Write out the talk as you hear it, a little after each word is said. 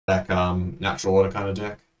deck, natural order kind of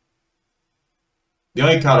deck. The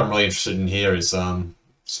only card I'm really interested in here is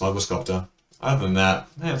Smuggle Sculptor. Other than that,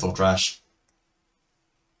 it's all trash.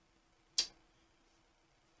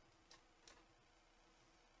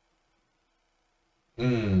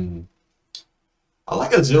 I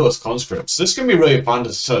like Azila's conscripts. This can be really fun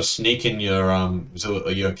to sort of sneak in your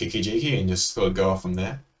your Kiki Jiki and just sort of go off from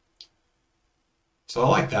there. So I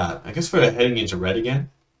like that. I guess we're heading into red again.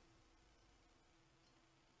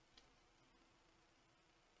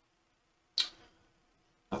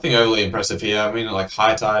 Nothing overly impressive here. I mean, like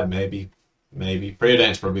High Tide, maybe.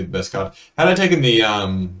 Preordain's probably the best card. Had I taken the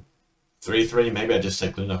 3/3, maybe I'd just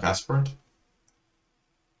take Lunok Aspirant.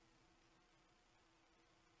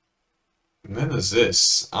 And then there's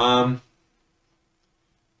this. And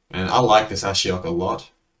I like this Ashiok a lot.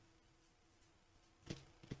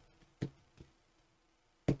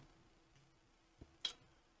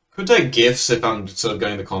 Could take gifts if I'm sort of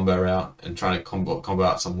going the combo route and trying to combo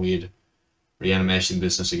out some weird reanimation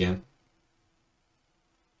business again.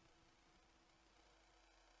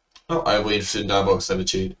 Not overly interested in Diabolic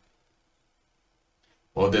Servitude.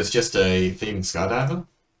 Or there's just a Thieving Skydiver,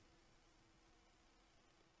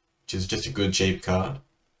 which is just a good cheap card.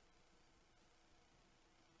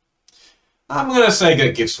 I'm gonna say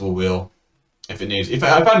get Gifts for Will if it needs. If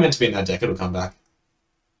I'm meant to be in that deck, it'll come back.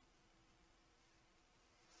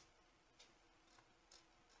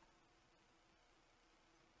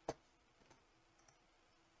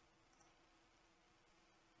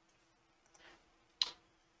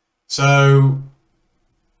 So,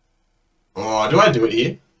 do I do it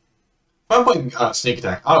here? If I'm playing Sneak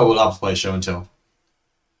Attack, I would love to play Show and Tell.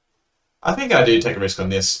 I think I do take a risk on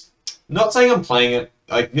this. Not saying I'm playing it.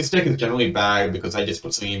 Like, this deck is generally bad because I just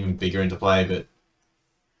put something even bigger into play, but it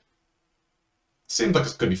seems like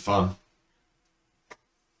it could be fun.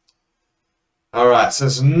 Alright, so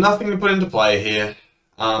there's nothing to put into play here.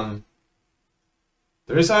 There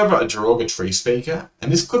is, however, a Droga Tree Speaker, and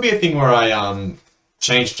this could be a thing where I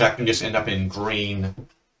change track and just end up in green.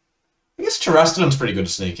 I guess Terrastodon's pretty good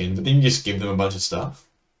to sneak in, but then you just give them a bunch of stuff.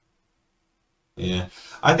 Yeah.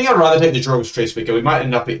 I think I'd rather take the Droga Tree Speaker. We might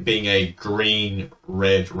end up being a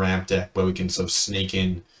green-red ramp deck where we can sort of sneak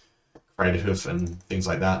in Crater Hoof and things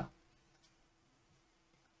like that.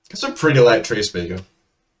 It's a pretty late Tree Speaker.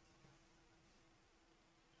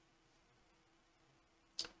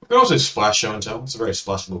 We can also splash Show and Tell. It's a very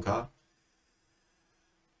splashable card.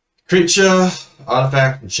 Creature,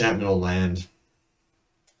 artifact, enchantment, or land.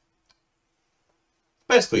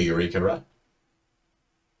 Basically Eureka, right?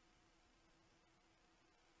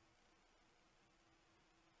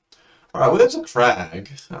 Alright, well there's a Crag.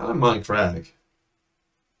 I don't mind Crag.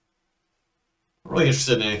 I'm really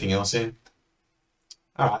interested in anything else here.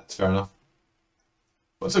 Alright, that's fair enough.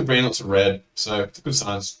 Lots of green, lots of red, so it's good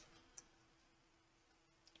signs.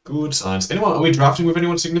 Good signs. Anyone, are we drafting with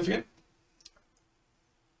anyone significant?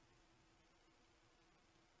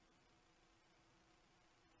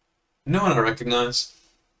 No one I recognize.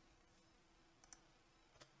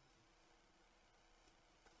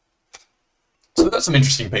 So we've got some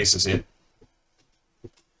interesting pieces here.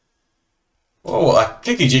 Oh, a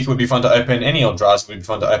Kiki Jiki would be fun to open. Any old drives would be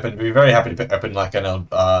fun to open. We'd be very happy to open like an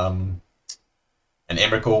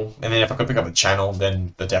Emrakul, and then if I could pick up a channel,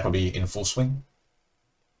 then the deck would be in full swing.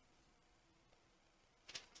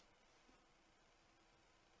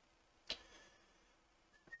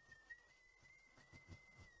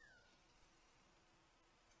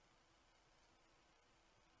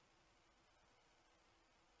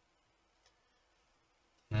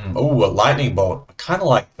 Oh, a lightning bolt. I kind of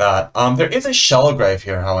like that. There is a Shallow Grave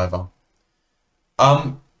here, however.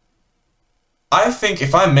 I think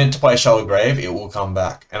if I'm meant to play Shallow Grave, it will come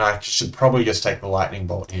back, and I should probably just take the lightning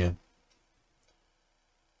bolt here.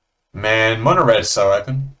 Man, Mono Red is so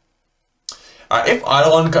open. If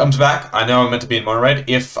Eidolon comes back, I know I'm meant to be in Mono Red.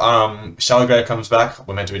 If Shallow Grave comes back,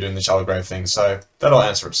 we're meant to be doing the Shallow Grave thing, so that'll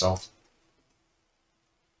answer itself.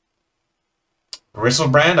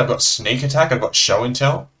 Bristlebrand, I've got Sneak Attack, I've got Show and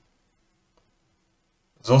Tell.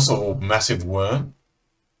 There's also a massive Worm.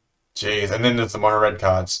 Jeez, and then there's the Mono Red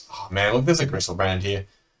cards. Oh man, look, there's a Bristlebrand here.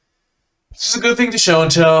 This is a good thing to Show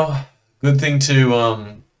and Tell. Good thing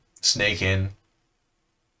to sneak in.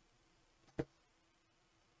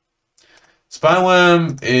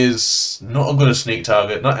 Spineworm is not a good a sneak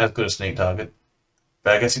target, not as good a sneak target.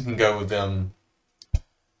 But I guess you can go with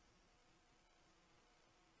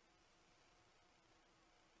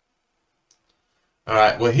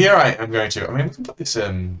Alright, well here I am going to, I mean we can put this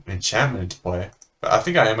enchantment into play, but I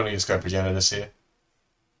think I am going to just go Progenitus here.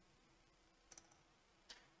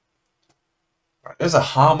 Right, there's a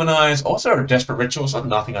Harmonize, also a Desperate Ritual. It's not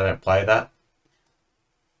nothing, I don't play that.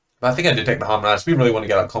 But I think I did take the Harmonize. We really want to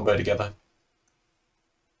get our combo together.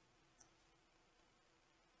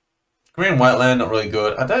 Green White Land, not really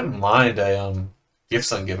good. I don't mind a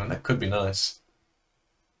Gifts Ungiven. That could be nice.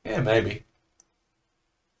 Yeah, maybe.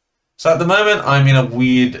 So at the moment, I'm in a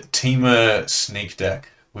weird Teamer Sneak deck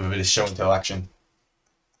with a bit of show and tell action.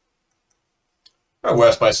 There are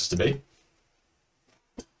worse places to be.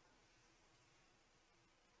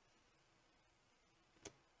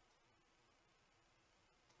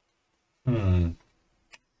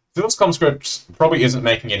 Phil's Conscript probably isn't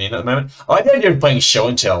making it in at the moment. I like the idea of playing show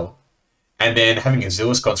and tell, and then having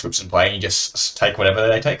Azula's Conscripts in play, and you just take whatever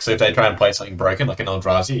they take. So if they try and play something broken, like an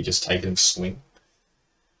Eldrazi, you just take it and swing.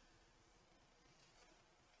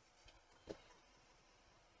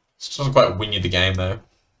 It doesn't quite win you the game, though.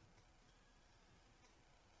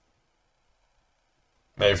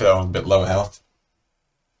 Maybe if they're on a bit lower health.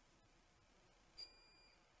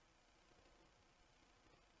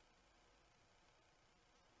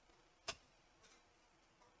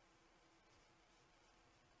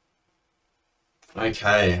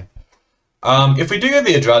 Okay. If we do get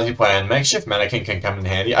the Eldrazi plan, Makeshift Mannequin can come in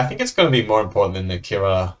handy. I think it's going to be more important than the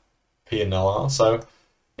Kira Pianella, so,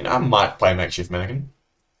 you know, I might play Makeshift Mannequin.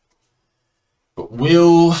 But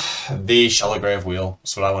will the Shallow Grave wheel?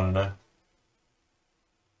 That's what I want to know.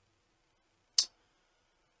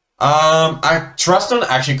 Truston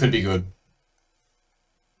actually could be good.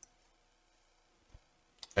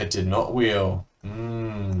 It did not wheel.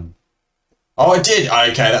 Oh, it did!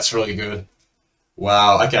 Okay, that's really good.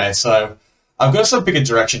 Wow, okay, so I've got to sort of pick a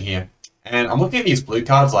direction here. And I'm looking at these blue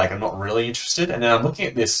cards like I'm not really interested, and then I'm looking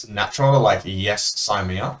at this natural order like, yes, sign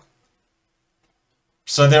me up.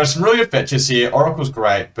 So there are some really good fetches here. Oracle's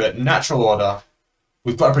great, but natural order,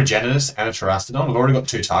 we've got a Progenitus and a Terastodon. We've already got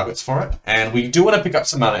 2 targets for it, and we do want to pick up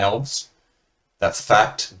some mana elves. That's a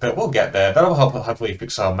fact, but we'll get there. That'll help hopefully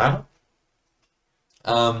fix our mana.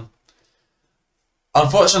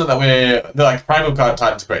 Unfortunate that they're like Primal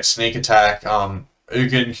Titan's great sneak attack.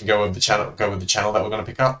 Ugin can go with the channel that we're going to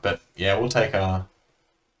pick up, but yeah, we'll take a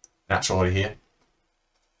natural order here.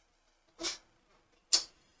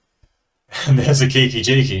 And there's a Kiki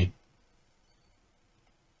Jiki.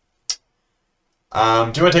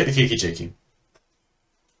 Do I take the Kiki Jiki?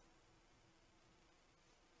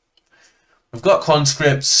 We've got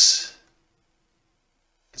conscripts.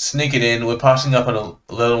 Sneak it in. We're passing up on a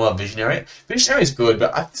little more Visionary. Visionary is good,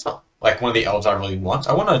 but it's not like one of the elves I really want.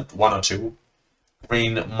 I want a 1 or 2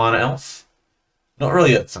 green mana elf. Not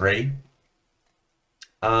really a 3.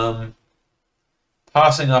 Passing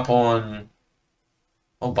up on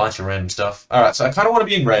a whole bunch of random stuff. Alright, so I kind of want to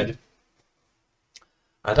be in red.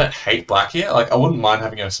 I don't hate black here. Like, I wouldn't mind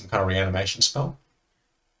having some kind of reanimation spell.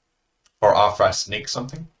 Or after I sneak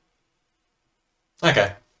something.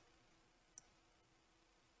 Okay.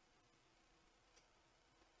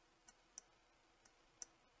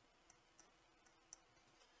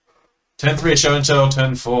 Turn 3 show and tell,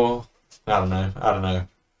 turn 4. I don't know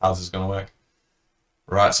how this is going to work.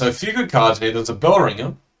 Right, so a few good cards here. There's a Bell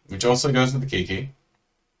Ringer, which also goes with the Kiki.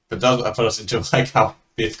 But does put us into like our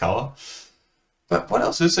 5th color. But what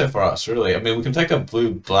else is there for us, really? I mean, we can take a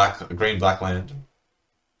green-black land.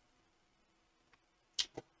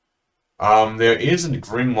 There is a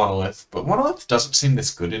Grim Monolith, but Monolith doesn't seem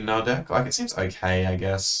this good in our deck. Like, it seems okay, I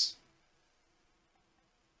guess.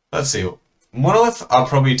 Let's see. Monolith, I'll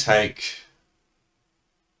probably take...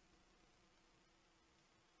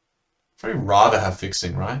 I'd probably rather have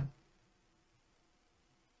Fixing, right?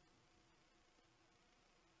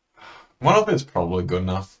 Monolith is probably good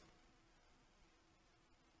enough.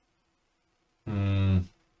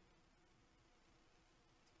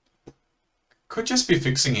 Could just be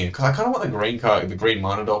Fixing here, because I kind of want the green card, the green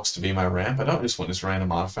mana dogs to be my ramp. I don't just want this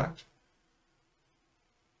random artifact.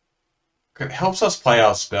 It helps us play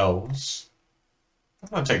our spells. I'm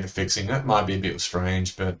going to take the Fixing. That might be a bit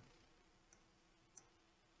strange, but...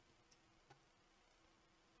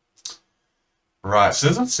 Right, so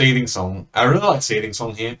there's a Seething Song. I really like Seething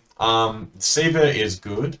Song here. Seaver is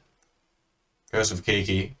good. Goes with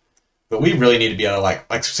Kiki. But we really need to be able to,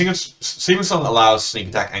 like Seething Song allows Sneak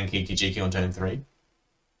Attack and Kiki Jiki on turn 3.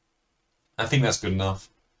 I think that's good enough.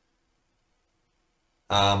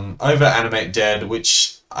 Over Animate Dead,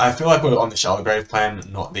 which I feel like we're on the Shallow Grave plan,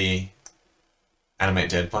 not the Animate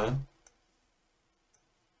Dead plan.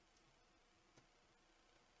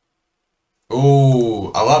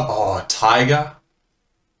 Ooh, I love, Tiger,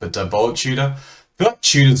 the Diabolic Tutor. I feel like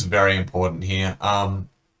Tutor's very important here.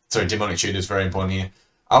 Sorry, Demonic Tutor's very important here.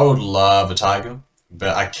 I would love a Tiger,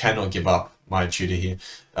 but I cannot give up my Tutor here.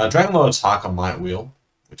 Dragon Lord attack on Might Wheel,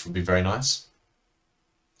 which would be very nice.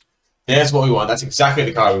 There's what we want. That's exactly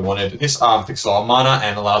the card we wanted. This fixes our mana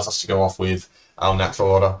and allows us to go off with our natural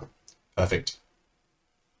order. Perfect.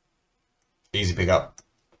 Easy pickup.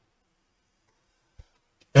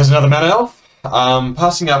 There's another Mana Elf.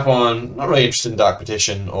 Passing up on, not really interested in Dark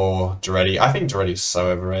Petition or Duretti. I think Duretti is so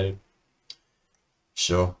overrated.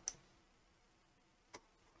 Sure.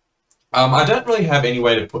 I don't really have any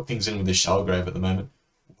way to put things in with this Shalgrave at the moment.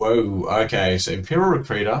 Whoa, okay, so Imperial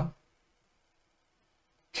Recruiter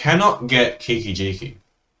cannot get Kiki Jiki.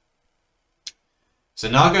 So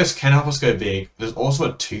Nargos can help us go big. There's also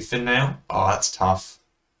a Tooth and Nail. Oh, that's tough.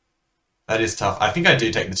 That is tough. I think I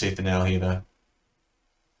do take the Tooth and Nail here, though.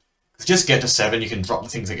 Just get to 7, you can drop the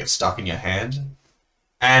things that get stuck in your hand.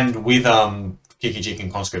 And with Kiki Jiki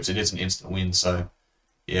and Conscripts, it is an instant win, so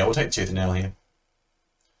yeah, we'll take the Tooth and Nail here.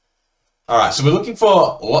 Alright, so we're looking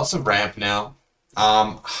for lots of ramp now.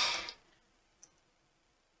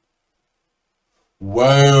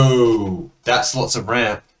 Whoa! That's lots of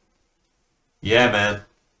ramp. Yeah, man.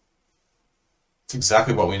 That's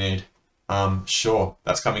exactly what we need. Sure,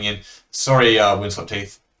 that's coming in. Sorry, Windswept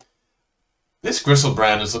Teeth. This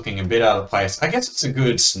Gristlebrand is looking a bit out of place. I guess it's a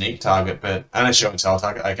good sneak target, but and a show and tell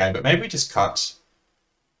target. Okay, but maybe we just cut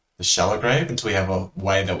the Shallow Grave until we have a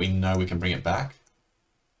way that we know we can bring it back.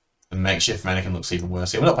 The makeshift mannequin looks even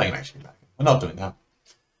worse. Yeah, we're not playing makeshift mannequin. We're not doing that.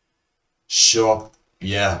 Sure.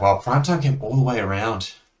 Yeah, well, Primetime came all the way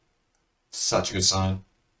around. Such a good sign.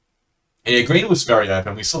 Yeah, green was very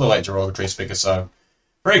open. We saw the late derogatory speaker, so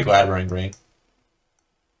very glad we're in green.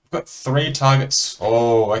 We've got 3 targets.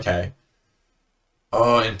 Oh, okay.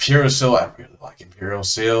 Oh, Imperial Seal. I really like Imperial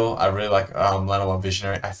Seal. I really like Llanowar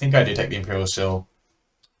Visionary. I think I do take the Imperial Seal.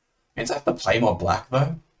 Means I have to play more black,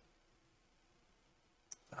 though.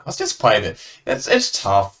 Let's just play it. It's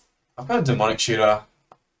tough. I've got a Demonic Shooter.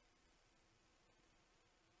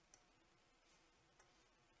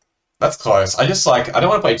 That's close. I just like, I don't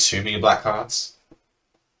want to play too many black cards.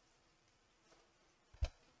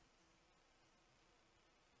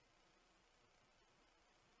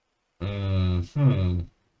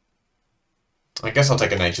 I guess I'll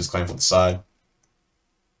take a Nature's Claim for the side.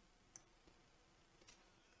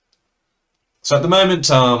 So at the moment,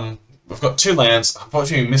 we've got 2 lands.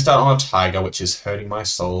 Unfortunately, we missed out on a Tiger, which is hurting my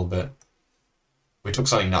soul, but we took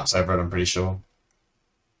something nuts over it, I'm pretty sure.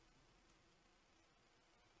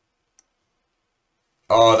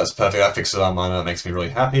 Oh, that's perfect. That fixes our mana. That makes me really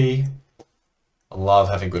happy. I love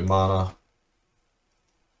having good mana.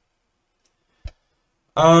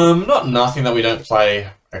 Not nothing that we don't play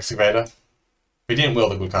Excavator. We didn't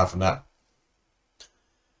wield a good card from that,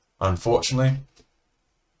 unfortunately.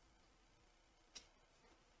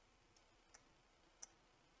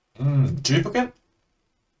 Duplicate?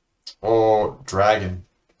 Or Dragon?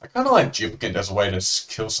 I kind of like Duplicate as a way to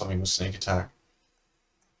kill something with Sneak Attack.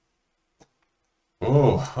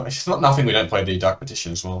 Oh, it's not nothing we don't play the Dark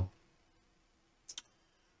Petition as well.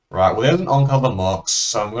 Right, well there's an on-color Mox,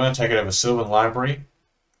 so I'm going to take it over Sylvan Library.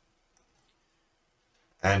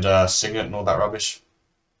 And Signet and all that rubbish.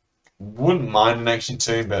 Wouldn't mind an Ancient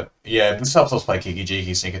Tomb, but yeah, this helps us play Kiki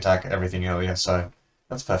Jiki, Sneak Attack, everything earlier, so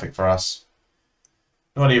that's perfect for us.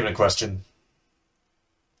 Not even a question.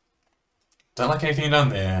 Don't like anything down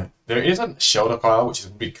there. There is a Shelter Pile, which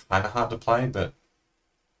would be kind of hard to play, but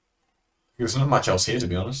there's not much else here, to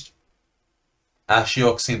be honest.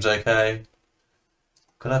 Ashiok seems okay.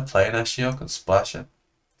 Could I play an Ashiok and splash it?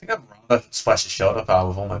 I think I'd rather splash a Shelter Pile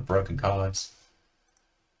with all my broken cards.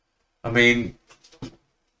 I mean,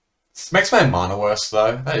 this makes my mana worse,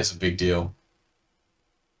 though. That is a big deal.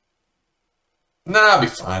 Nah, I'll be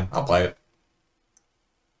fine. I'll play it.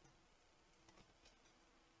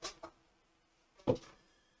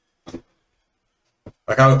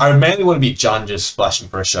 Like, I mainly want to be Jun just splashing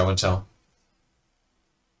for a show and tell.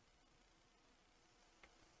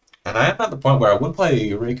 And I am at the point where I would play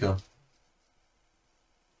Eureka.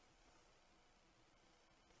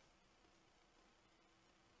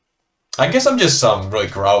 I guess I'm just really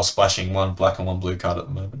growl splashing 1 black and 1 blue card at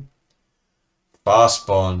the moment.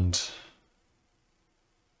 Fastbond.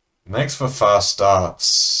 Makes for fast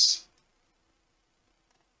starts.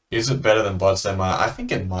 Is it better than Bloodstained Mire? I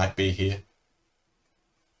think it might be here.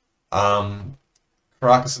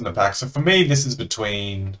 Caracas in the pack. So for me, this is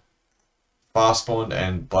between Fastbond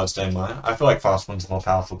and Bloodstained Mire. I feel like Fastbond's a more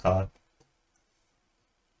powerful card.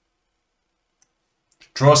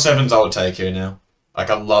 Draw 7s I would take here now. Like,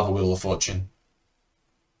 I love a Wheel of Fortune.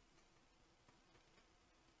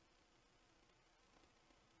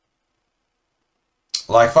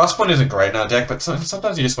 Like, Fastbond isn't great in our deck, but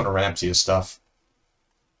sometimes you just want to ramp to your stuff.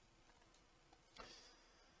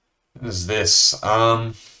 What is this?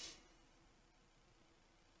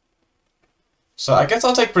 So I guess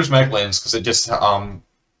I'll take Prismatic Lens because it just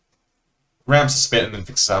ramps the spit and then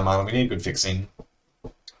fixes our mana. We need good fixing.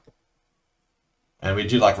 And we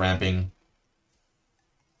do like ramping.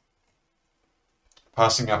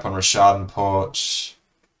 Passing up on Rashad and Porch.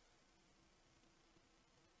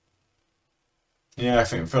 Yeah, I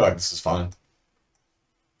feel like this is fine.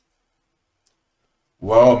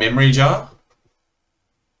 Whoa, Memory Jar?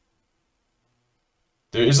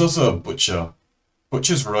 There is also a Butcher.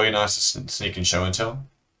 Butcher's really nice to sneak and show and tell.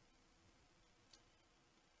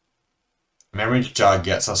 Memory Jar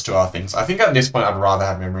gets us to our things. I think at this point I'd rather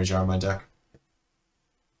have Memory Jar in my deck.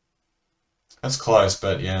 That's close,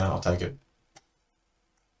 but yeah, I'll take it.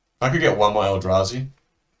 If I could get one more Eldrazi,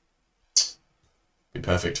 be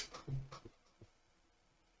perfect.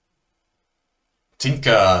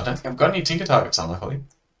 Tinker. I don't think I've got any Tinker targets, unluckily.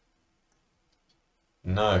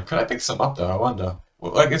 No. Could I pick some up, though? I wonder.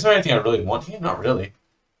 Well, like, is there anything I really want here? Not really.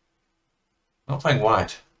 I'm not playing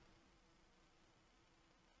white.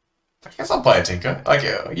 I guess I'll play a Tinker. Like,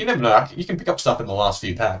 you never know. You can pick up stuff in the last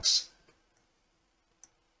few packs.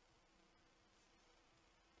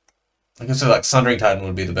 I guess like Sundering Titan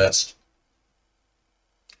would be the best.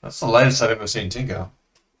 That's the latest I've ever seen Tinker.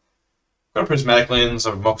 Got a Prismatic Lens,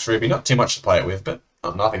 a Mox Ruby. Not too much to play it with, but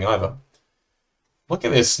not nothing either. Look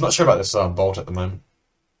at this. Not sure about this Bolt at the moment.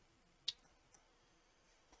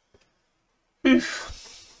 Whew.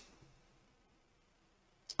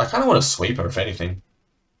 I kind of want a Sweeper, if anything.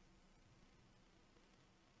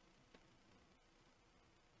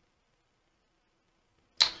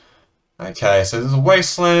 Okay, so there's a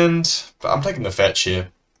Wasteland, but I'm taking the fetch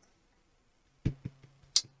here.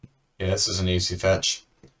 Yeah, this is an easy fetch.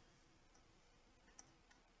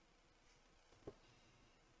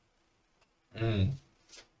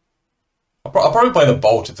 I'll probably play the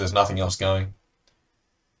Bolt if there's nothing else going.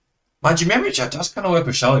 Mind you, Memory Jar does kind of work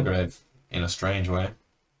with Shallow Grave in a strange way.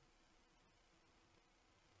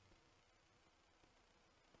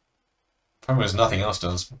 Problem is nothing else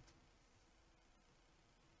does.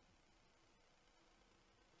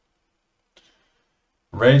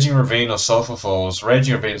 Raging Ravine or Sulphur Falls.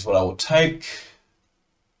 Raging Ravine is what I will take.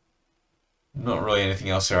 Not really anything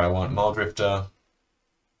else here I want. Muldrifter.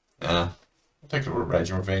 Nah. I'll take the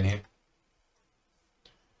Raging Ravine here.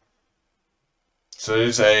 So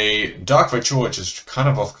there's a Dark Ritual, which is kind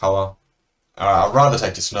of off color. I'd rather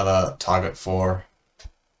take just another target for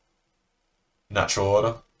Natural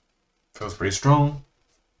Order. Feels pretty strong.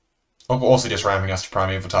 Also just ramping us to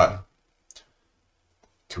Primeval Titan.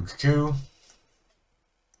 Cool.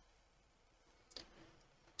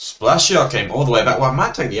 Splashiok came all the way back. Well, I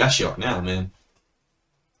might take the Ashiok now, man.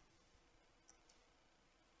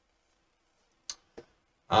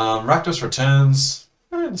 Rakdos returns.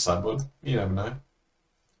 In the sideboard. You never know.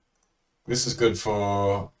 This is good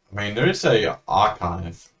for... I mean, there is a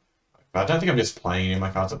Archive. But I don't think I'm just playing any of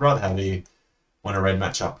my cards. I'd rather have the when a red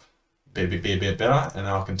matchup be a bit better. And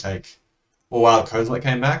now I can take... Oh wow, Kozilek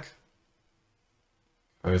came back.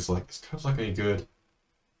 Kozilek. Is Kozilek any good?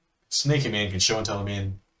 Sneak him in, can show and tell him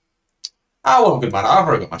in. Ah, well, good man. I've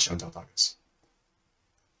already got my show and tell targets.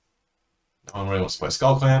 No one really wants to play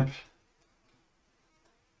Skull Clamp.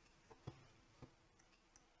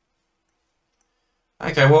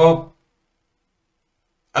 Okay, well,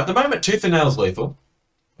 at the moment, Tooth and Nail's lethal,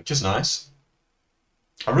 which is nice.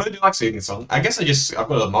 I really do like Soothing Song. I guess I've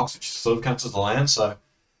got a Mox, which sort of counts as a land, so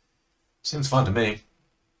seems fine to me.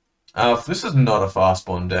 This is not a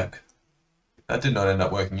Fastbond deck. That did not end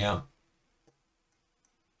up working out.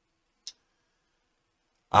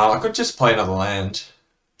 I could just play another land,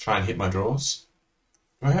 try and hit my draws.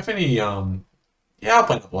 Do I have any, yeah, I'll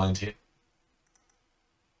play another land here.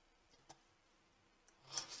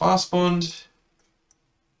 Fastbond.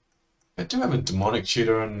 I do have a Demonic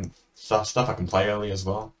Tutor and stuff I can play early as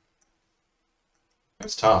well.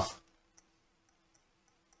 It's tough.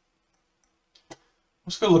 I'm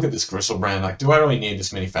just gonna look at this Gristlebrand. Like, do I really need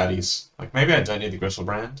this many fatties? Like, maybe I don't need the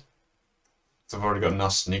Gristlebrand. Because I've already got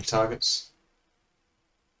enough sneak targets.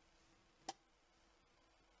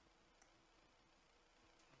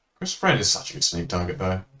 Gristlebrand is such a good sneak target,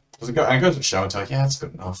 though. Does it go? And it goes with Show and Tell. Yeah, that's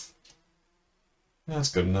good enough. Yeah,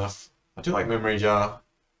 that's good enough. I do like Memory Jar.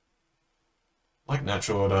 I like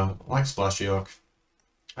Natural Order. I like Splashiok.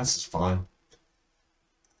 That's just fine.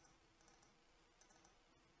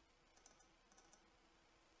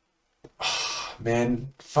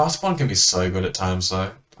 Man, Fastbond can be so good at times,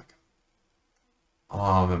 though. Like,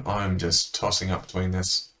 oh, I'm just tossing up between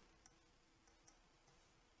this.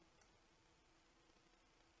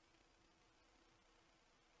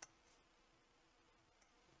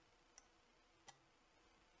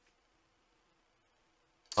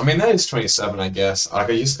 I mean, that is 27, I guess. Like,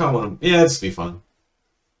 I just kind of want to... Yeah, this will be fun.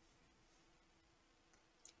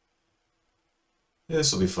 Yeah,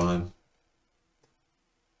 this will be fine.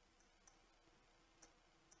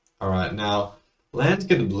 Alright, now, land's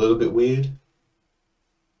getting a little bit weird.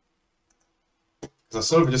 Because I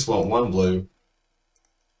sort of just want one blue,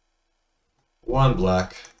 one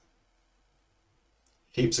black,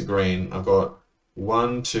 heaps of green. I've got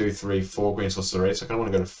 1, 2, 3, 4 green sources already, so I kind of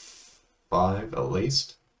want to go to 5 at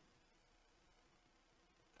least.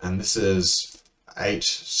 And this is 8,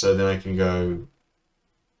 so then I can go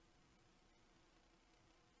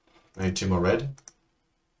maybe 2 more red.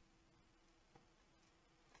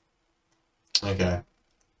 Okay.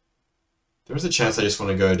 There is a chance I just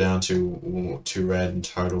want to go down to 2 red in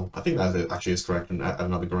total. I think that actually is correct, and add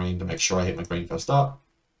another green to make sure I hit my green first up.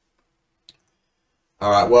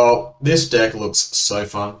 Alright, well, this deck looks so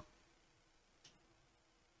fun.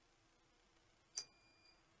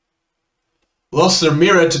 Lost the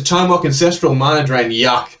mirror to Timewalk Ancestral Mana Drain.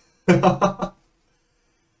 Yuck.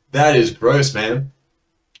 That is gross, man.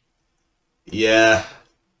 Yeah.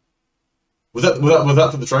 Was that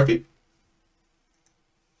for the trophy?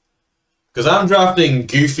 Because I'm drafting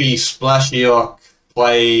Goofy, Splashiok,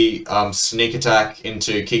 play Sneak Attack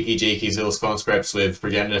into Kiki, Jiki, Zill's Conscripts with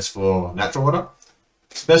Progenitus for Natural Water.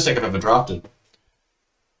 It's the best deck I've ever drafted.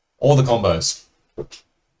 All the combos. But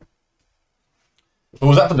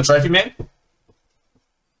was that for the trophy, man?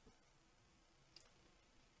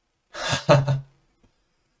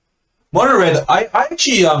 Mono Red, I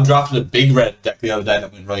actually drafted a big red deck the other day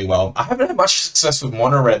that went really well. I haven't had much success with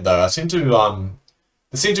Mono Red though. I seem to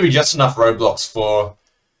there seem to be just enough roadblocks for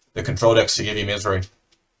the control decks to give you misery.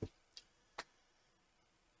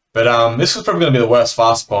 But this was probably going to be the worst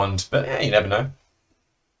Fastbond, but yeah, you never know.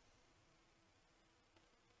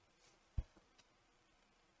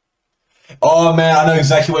 Oh man, I know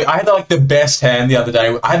exactly what I had like the best hand the other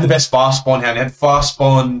day. I had the best Fastbond hand. I had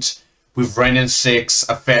Fastbond with Renin 6,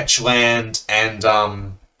 a fetch land, and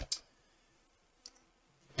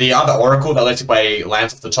the other Oracle that lets you play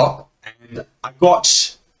lands off the top. And I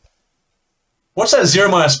got... What's that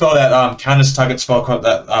 0-mana spell that counters target spell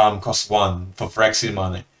that costs 1 for Phyrexian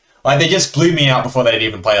money? Like, they just blew me out before they'd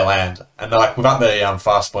even play a land. And like, without the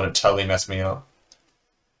Fastbond, it totally messed me up.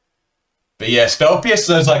 But yeah, Spell Pierce,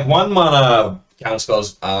 those like 1-mana counter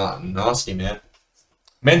spells are nasty, man.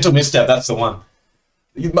 Mental Misstep, that's the one.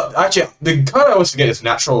 Actually, the card I always forget is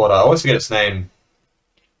Natural Water. I always forget its name.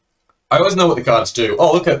 I always know what the cards do.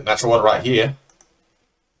 Oh, look at Natural Water right here.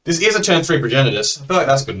 This is a turn 3 Progenitus. I feel like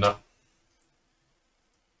that's good enough.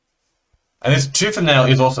 And this Tooth and Nail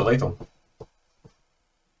is also lethal.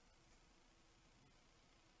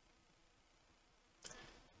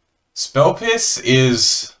 Spell Pierce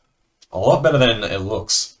is a lot better than it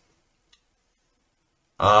looks.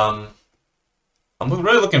 I'm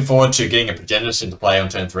really looking forward to getting a Progenitus into play on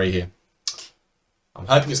turn 3 here. I'm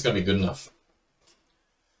hoping it's going to be good enough.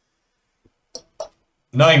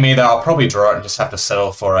 Knowing me though, I'll probably draw it and just have to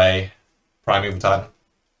settle for a Primeval Titan.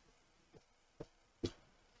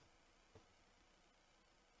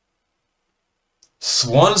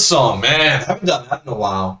 Swan Song, man, I haven't done that in a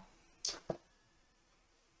while.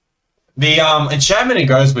 The enchantment it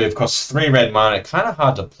goes with costs 3 red mana, kind of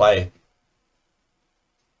hard to play.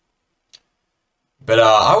 But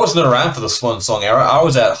I wasn't around for the Swan Song era. I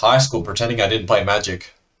was at high school pretending I didn't play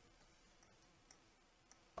Magic.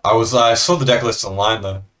 I saw the deck list online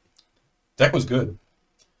though. Deck was good.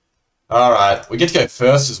 Alright, we get to go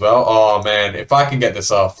first as well. Oh man, if I can get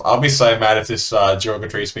this off, I'll be so mad if this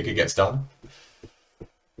Geometry Speaker gets done.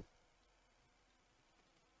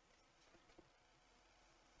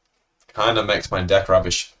 Kinda makes my deck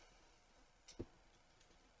rubbish.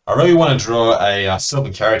 I really want to draw a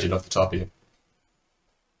Sylvan Carriage off the top here.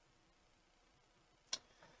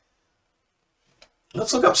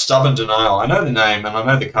 Let's look up Stubborn Denial. I know the name and I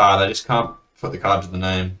know the card, I just can't put the card to the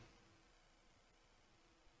name.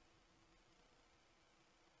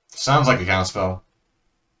 Sounds like a counterspell.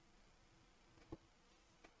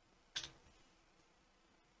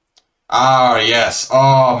 Ah, yes.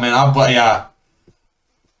 Oh man,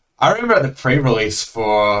 I remember at the pre-release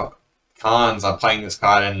for Khans, I'm playing this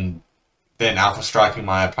card and then alpha striking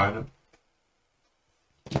my opponent.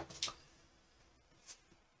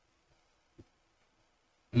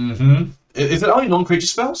 Is it only non-creature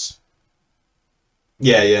spells?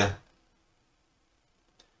 Yeah, yeah.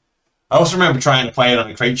 I also remember trying to play it on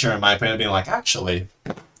a creature and my opponent being like, actually,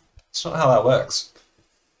 that's not how that works.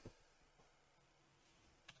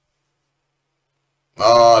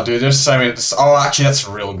 Oh, dude, there's so many. Oh, actually, that's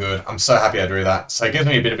real good. I'm so happy I drew that. So it gives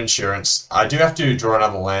me a bit of insurance. I do have to draw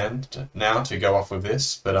another land now to go off with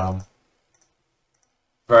this, but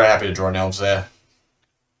very happy to draw an elves there.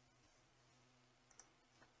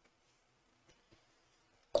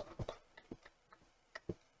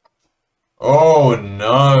 Oh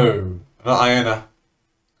no, not Iona.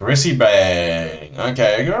 Grissy bang.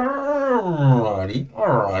 Okay, alrighty,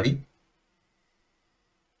 alrighty.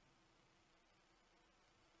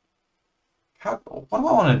 What do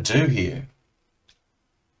I want to do here?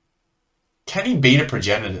 Can he beat a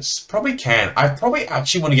Progenitus? Probably can. I probably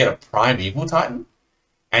actually want to get a Primeval Titan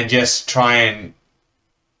and just try and...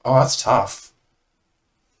 Oh, that's tough.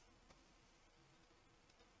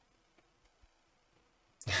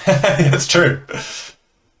 That's true.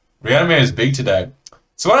 Reanimator is big today.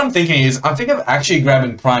 So what I'm thinking is, I'm thinking of actually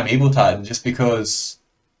grabbing Primeval Titan just because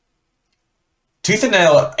Tooth and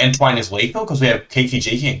Nail Entwine is lethal because we have Kiki,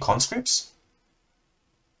 Jiki, and Conscripts.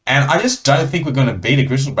 And I just don't think we're going to beat a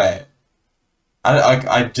Grizzlebear.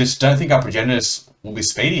 I just don't think our Progenitors will be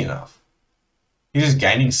speedy enough. He's just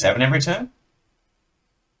gaining 7 every turn.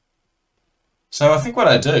 So I think what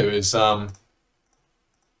I do is something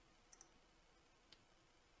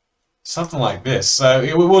like this. So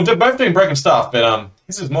we're both doing broken stuff, but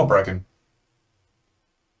his is more broken.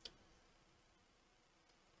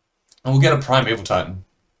 And we'll get a Primeval Titan.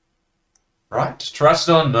 Right?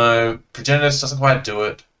 Terrastodon, no. Progenitus doesn't quite do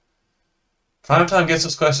it. Prime Time gets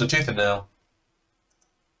us close to Tooth and Nail.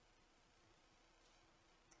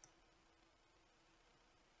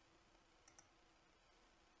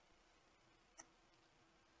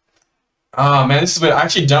 Oh man, this is weird. I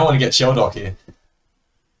actually don't want to get Sheldock here.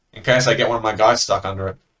 In case I get one of my guys stuck under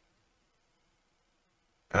it.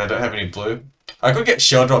 And I don't have any blue. I could get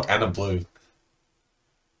Sheldock and a blue.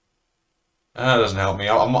 That doesn't help me.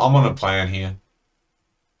 I'm on a plan here.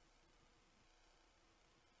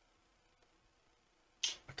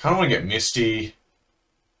 I kind of want to get Misty.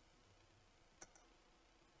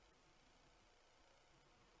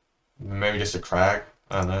 Maybe just a Crag.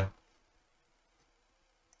 I don't know.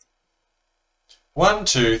 1,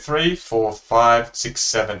 2, 3, 4, 5, 6,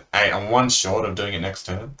 7, 8. I'm one short of doing it next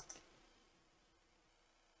turn.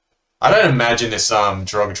 I don't imagine this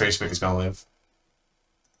derogatory speaker is going to live.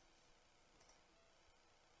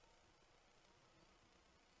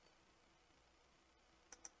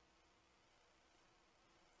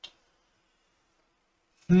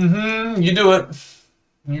 You do it.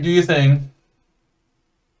 You do your thing.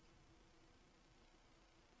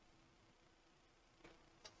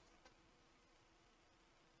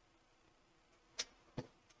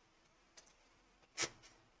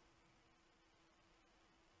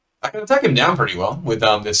 I can attack him down pretty well with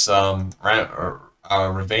this Ravine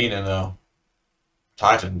and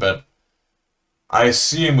Titan, but I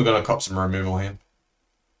assume we're going to cop some removal here.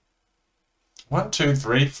 1, 2,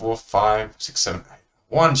 3, 4, 5, 6, 7, 8.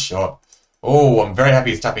 One shot. Oh, I'm very happy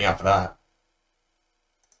he's tapping out for that.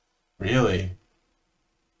 Really?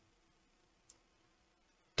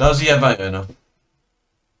 Does he have Iona?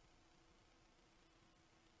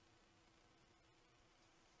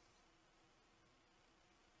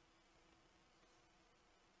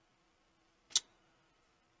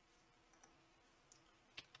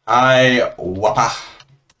 Hi, Wappa.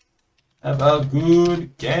 Have a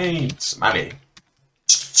good game, Smiley.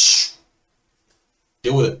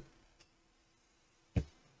 Deal with it.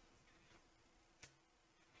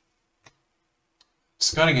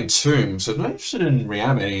 Scouting Entomb, so I'm not interested in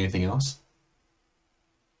reanimating anything else.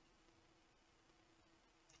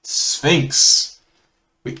 Sphinx.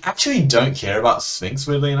 We actually don't care about Sphinx,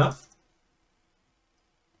 weirdly enough.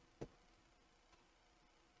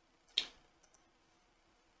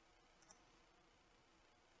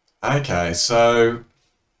 Okay, so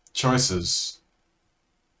choices.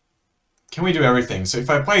 Can we do everything? So if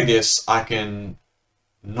I play this, I can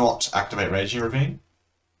not activate Raging Ravine.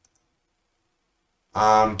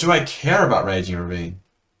 Do I care about Raging Ravine?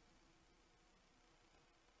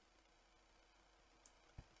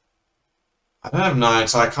 I don't have 9,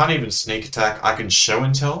 so I can't even sneak attack. I can show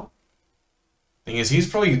and tell. Thing is, he's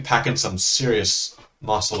probably packing some serious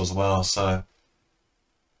muscle as well, so...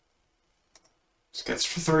 Just gets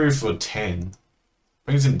through for 10.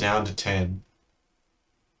 Brings him down to 10.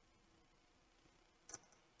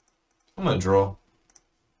 I'm gonna draw.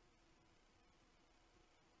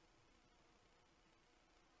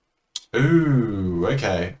 Ooh,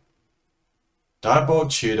 okay.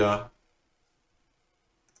 Direbolt Tutor.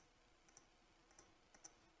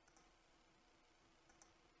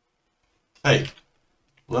 Hey,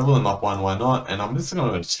 level him up 1, why not? And I'm just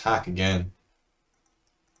gonna attack again.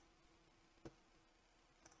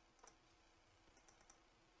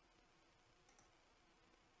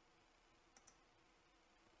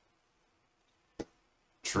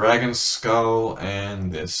 Dragon Skull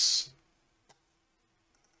and this.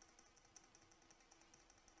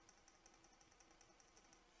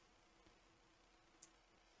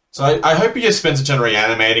 So I hope he just spends a turn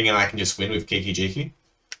reanimating and I can just win with Kiki Jiki.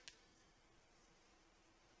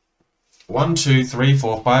 1, 2, 3,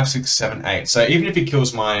 4, 5, 6, 7, 8. So even if he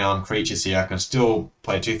kills my creatures here, I can still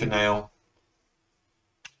play Tooth and Nail.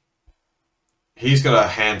 He's got a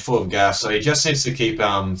handful of gas, so he just needs to keep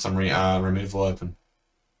some removal open.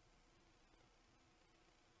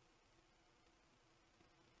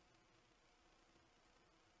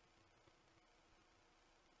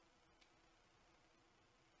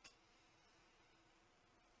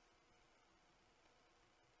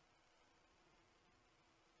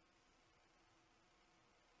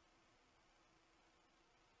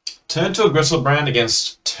 Turn 2 Gristlebrand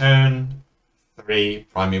against turn 3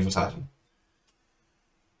 Primeval Titan.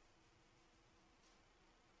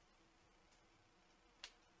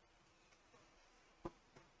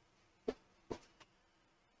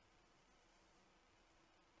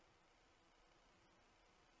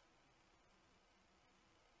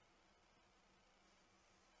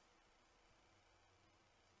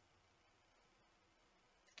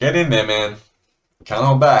 Get in there, man. Can't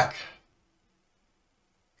hold back.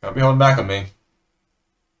 Can't be holding back on me.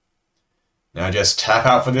 Now just tap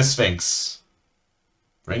out for this Sphinx.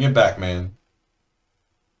 Bring it back, man.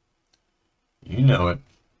 You know it.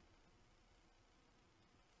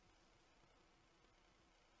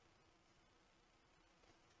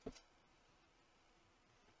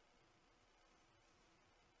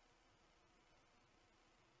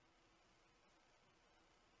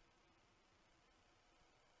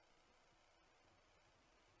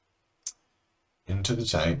 Into the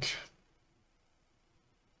tank.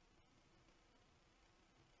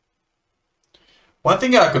 One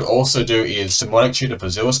thing I could also do is Demonic Tutor for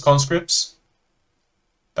Zealous Conscripts.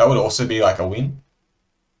 That would also be like a win.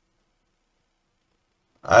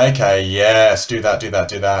 Okay, yes, do that, do that,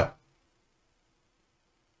 do that.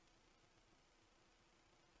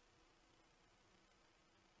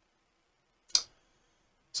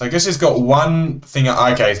 So I guess he's got one thing.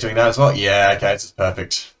 Okay, he's doing that as well. Yeah, okay, this is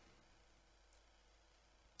perfect.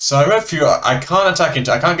 So I've got a few. I can't attack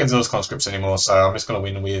into. I can't get Zealous Conscripts anymore, so I'm just gonna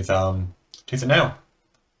win with Tooth and Nail.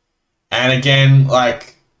 And again,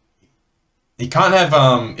 like he can't have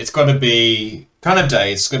it's got to be can't have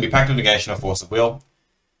days. It's got to be Pact of Negation or Force of Will,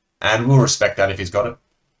 and we'll respect that if he's got it.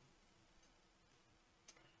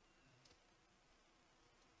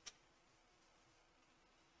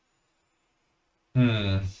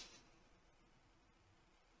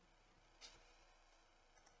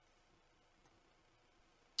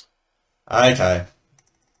 Okay.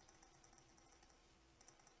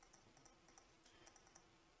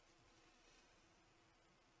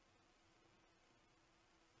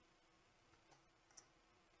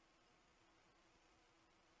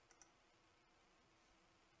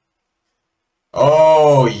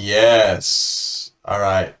 Oh, yes. All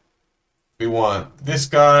right. We want this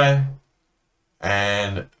guy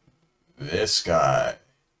and this guy.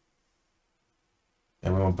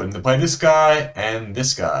 And we want to put into play this guy and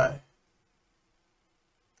this guy.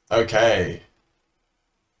 Okay.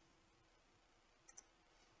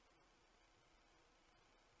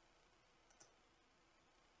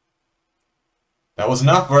 That was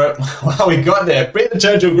enough for it. Wow, we got there. Bring the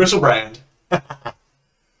turn to a Gristlebrand.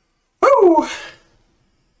 Woo!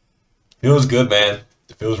 Feels good, man.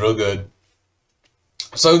 It feels real good.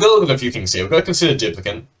 So we've got to look at a few things here. We've got to consider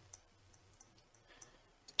Duplicant.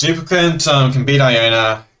 Duplicant can beat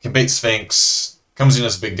Iona, can beat Sphinx, comes in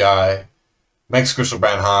as a big guy, makes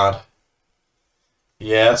Gristlebrand hard.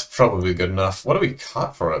 Yeah, that's probably good enough. What do we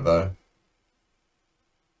cut for it, though?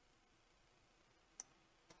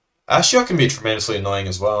 Ashiok can be tremendously annoying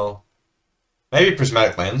as well. Maybe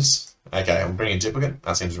Prismatic Lens. Okay, I'm bringing Duplicant.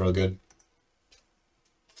 That seems real good.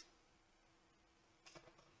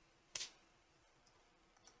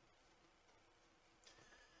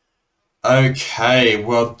 Okay,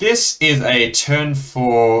 well, this is a turn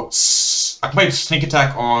 4. I can play Sneak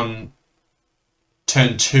Attack on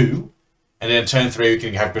turn 2, and then turn 3 we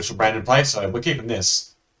can have Gristlebrand in play, so we're keeping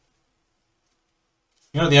this.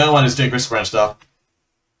 You know, the other one is doing Gristlebrand stuff.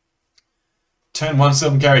 Turn 1,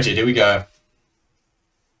 Sylvan Carriage. Here we go.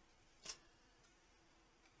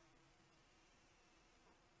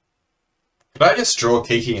 Could I just draw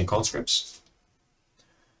Kiki and Conscripts?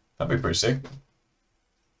 That'd be pretty sick.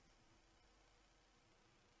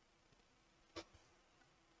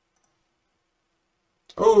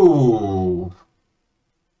 Oh.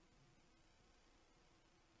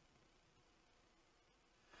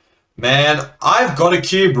 Man, I've got a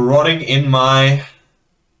cube rotting in my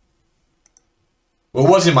Well, it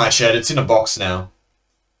was in my shed. It's in a box now.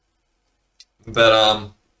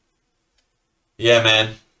 But, yeah,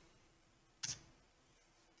 man.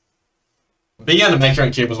 Being able to make your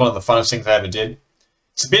own cube was one of the funnest things I ever did.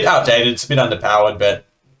 It's a bit outdated, it's a bit underpowered, but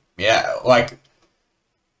yeah, like...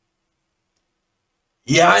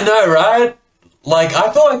 Yeah, I know, right? Like,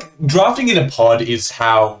 I feel like drafting in a pod is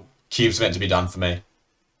how cubes are meant to be done for me.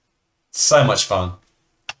 So much fun.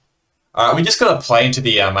 Alright, we just gotta play into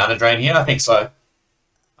the mana drain here. I think so.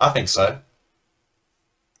 I think so.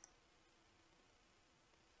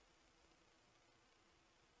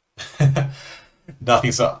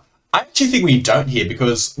 Nothing so... I actually think we don't here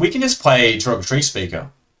because we can just play Derogatory Speaker.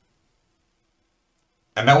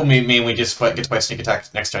 And that will mean we just get to play Sneak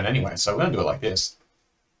Attack next turn anyway, so we're gonna do it like this.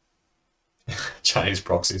 Chinese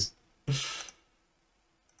proxies.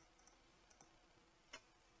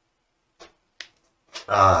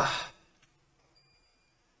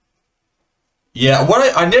 Yeah,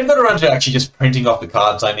 what I never got around to actually just printing off the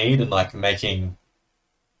cards I need and like making...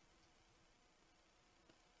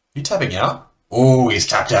 You tapping out? Oh, he's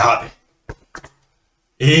tapped out.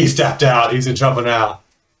 He's tapped out. He's in trouble now.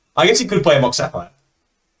 I guess he could play Mox Sapphire.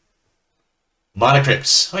 Mana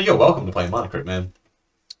Crypt. Oh, you're welcome to play Mana Crypt, man.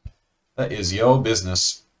 That is your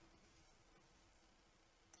business.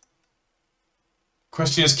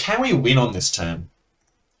 Question is, can we win on this turn?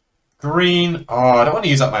 Green. Oh, I don't want to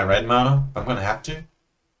use up my red mana, but I'm going to have to.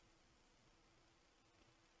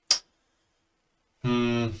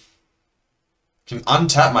 Can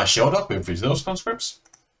untap my Sheldock with Resource Conscripts.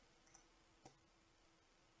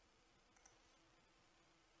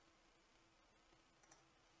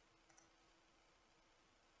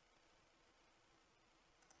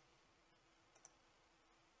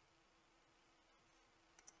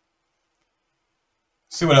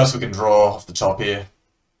 See what else we can draw off the top here.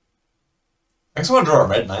 I just want to draw a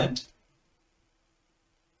red land.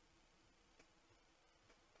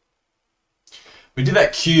 We did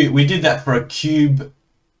that for a cube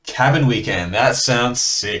cabin weekend. That sounds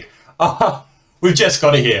sick. Oh, we've just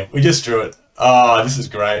got it here. We just drew it. Oh, this is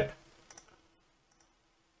great.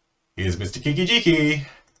 Here's Mr. Kiki Jiki.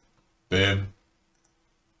 Boom.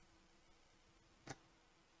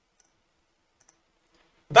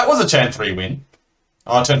 That was a turn 3 win.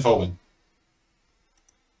 Oh, turn 4 win.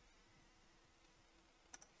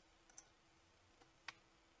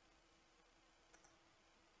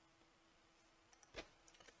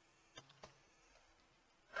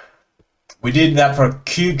 We did that for a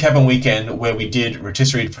cube cabin weekend where we did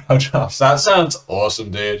rotisserie pro drafts. That sounds awesome,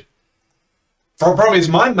 dude. The problem is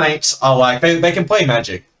my mates are like, they can play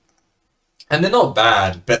Magic. And they're not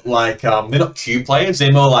bad, but like, they're not cube players.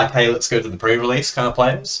 They're more like, hey, let's go to the pre-release kind of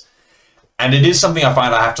players. And it is something I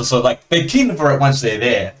find I have to sort of like, they're keen for it once they're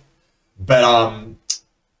there. But,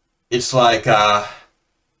 it's like,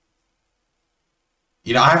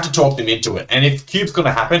 you know, I have to talk them into it. And if cube's going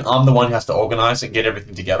to happen, I'm the one who has to organize and get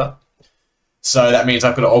everything together. So that means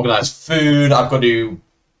I've got to organize food, I've got to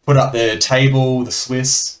put up the table, the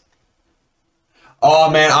Swiss.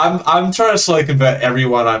 Oh man, I'm trying to slowly convert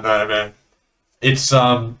everyone I know, man. It's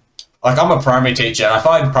like I'm a primary teacher, and I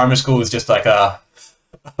find primary school is just like a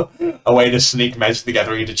way to sneak Magic the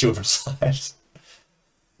Gathering into children's lives.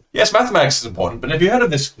 Yes, mathematics is important, but have you heard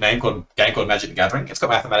of this game called Magic the Gathering? It's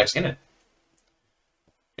got mathematics in it.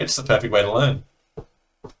 It's the perfect way to learn.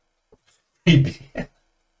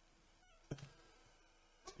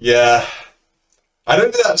 Yeah. I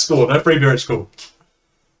don't do that at school. No free beer at school.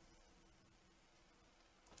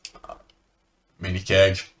 Mini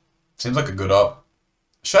keg. Seems like a good op.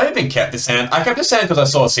 Should I have even kept this hand? I kept this hand because I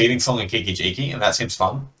saw a seeding song in Kiki Jiki, and that seems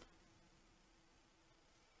fun.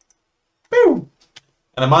 Woo!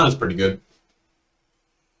 And the mana's pretty good.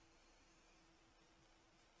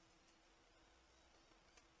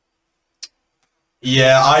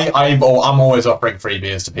 Yeah, I'm always offering free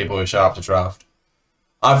beers to people who show up to draft.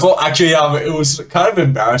 I thought actually it was kind of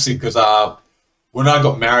embarrassing because when I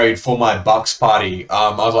got married for my Bucks party,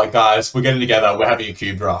 I was like, guys, we're getting together, we're having a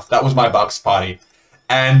cube draft. That was my Bucks party.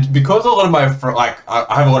 And because a lot of my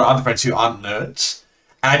I have a lot of other friends who aren't nerds,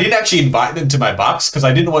 and I didn't actually invite them to my Bucks because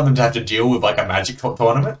I didn't want them to have to deal with like a Magic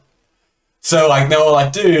tournament. So like they were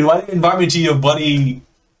like, dude, why didn't you invite me to your bloody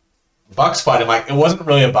Bucks party? I'm like, it wasn't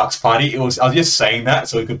really a Bucks party. I was just saying that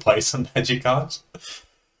so we could play some Magic cards.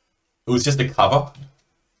 It was just a cover.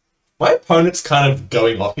 My opponent's kind of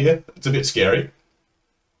going off here. It's a bit scary.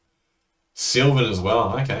 Sylvan as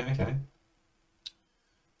well. Okay, okay.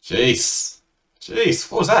 Jeez.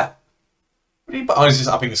 Jeez, what was that? What did he... Oh, he's just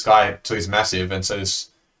upping this guy till he's massive, and so this...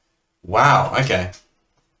 Wow, okay.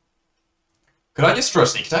 Could I just throw a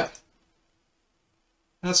sneak attack?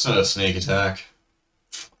 That's not a sneak attack.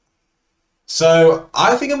 So,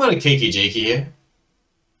 I think I'm going to Kiki Jiki here.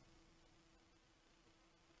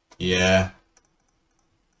 Yeah.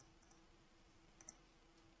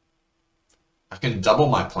 I can double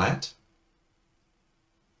my plant.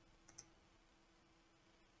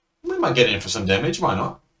 We might get in for some damage, why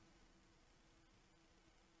not?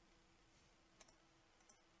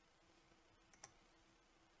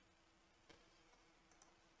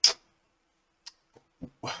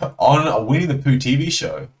 On a Winnie the Pooh TV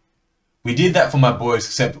show, we did that for my boys,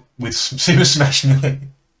 except with Super Smash Melee.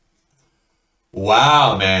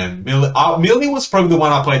 Wow, man. Melee was probably the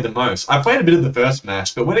one I played the most. I played a bit of the first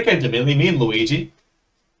match, but when it came to Melee, me and Luigi,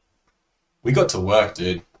 we got to work,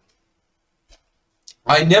 dude.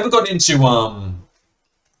 I never got into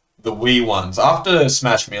the Wii ones. After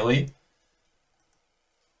Smash Melee,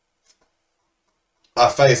 I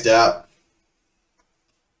phased out.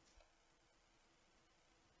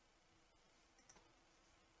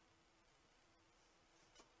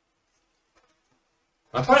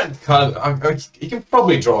 My opponent card, he can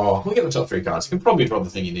probably draw. Look at the top 3 cards. He can probably draw the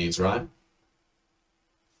thing he needs, right?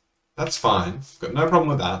 That's fine. Got no problem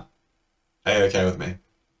with that. A-okay with me.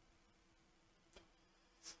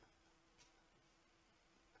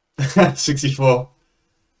 64.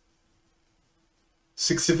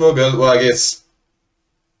 64 goes, well, I guess.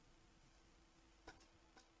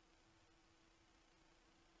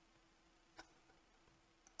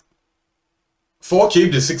 Four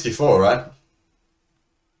cubed is 64, right?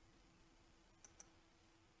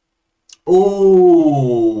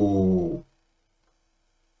 Ooh.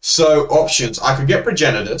 So, options. I could get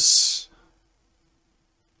Progenitus.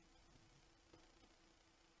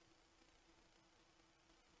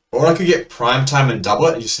 Or I could get Primetime and double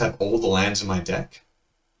it and just have all the lands in my deck.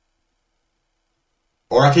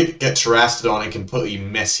 Or I could get Terrastodon and completely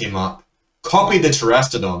mess him up. Copy the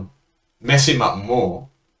Terrastodon, mess him up more,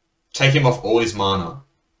 take him off all his mana.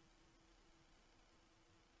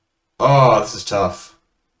 Oh, this is tough.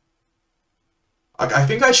 I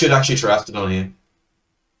think I should actually Terrastodon here.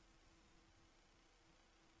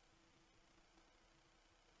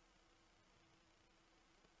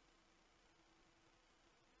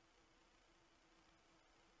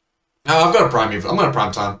 No, I've got a prime move. I'm going to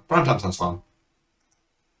prime time. Prime time sounds fun.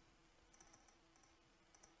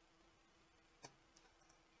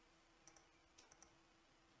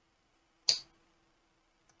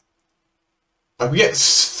 Like, we get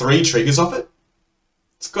 3 triggers off it?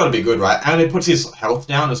 It's got to be good, right? And it puts his health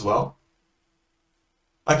down as well.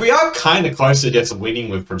 Like, we are kind of close to just winning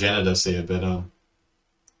with Progenitus here, but,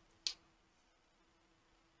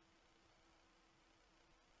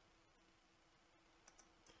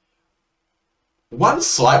 one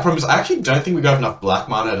slight problem is I actually don't think we have enough black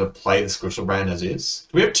mana to play this Crystal Brand as is.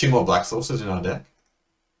 Do we have 2 more black sources in our deck?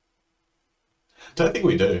 Don't think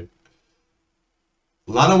we do.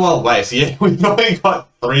 Llanowar Waste. Yeah, we've only got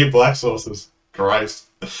 3 black sources. Christ.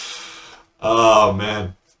 Oh,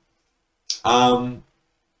 man.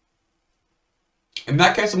 In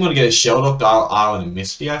that case, I'm going to get a Sheldock, Isle, and a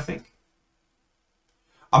Misty, I think.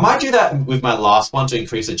 I might do that with my last one to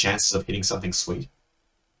increase the chances of hitting something sweet.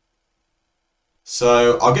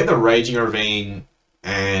 So, I'll get the Raging Ravine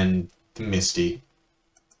and the Misty.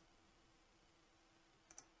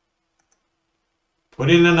 Put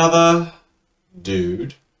in another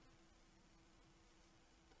dude.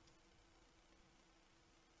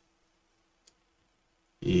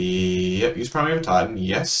 Yep, use Primary Titan,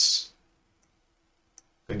 yes.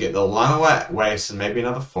 We get the Llanowar Waste and maybe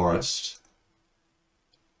another Forest.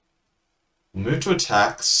 Move to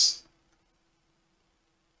attacks.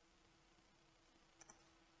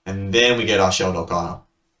 And then we get our Sheldock Isle.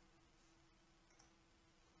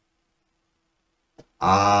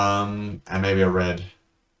 And maybe a red.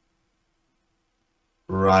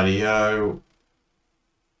 Rightio.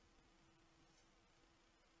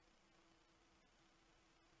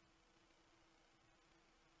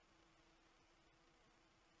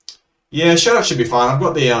 Yeah, Sheldock should be fine. I've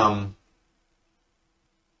got the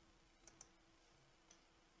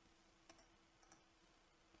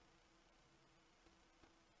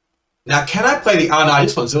Now, can I play the... Oh, no, I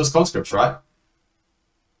just want Zealous Conscripts, right?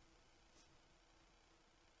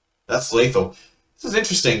 That's lethal. This is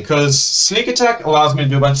interesting, because Sneak Attack allows me to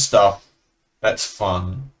do a bunch of stuff. That's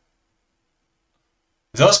fun.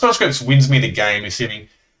 Zealous Conscripts wins me the game, assuming...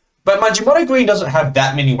 But my Jimoto Green doesn't have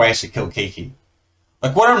that many ways to kill Kiki.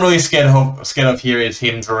 Like, what I'm really scared of here is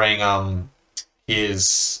him drawing,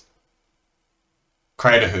 his...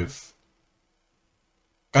 Crater Hoof.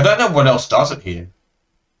 I don't know what else does it here.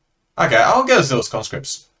 Okay, I'll get a Zealous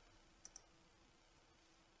Conscripts.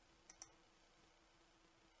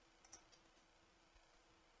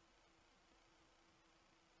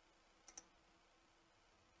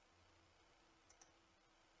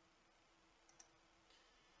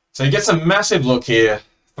 So he gets a massive look here.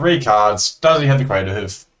 3 cards. Does he have the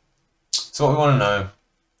creative? That's what we want to know.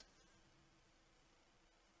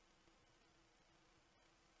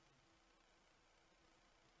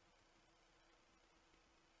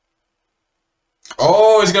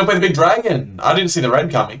 Oh, he's going to play the big dragon. I didn't see the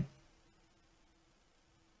red coming.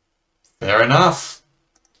 Fair enough.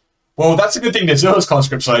 Well, that's a good thing to do as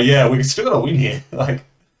conscript, so yeah, we still got to win here. Like,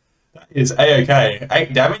 that is A-okay.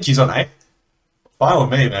 8 damage, he's on 8. Fine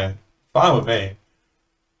with me, man. Fine with me.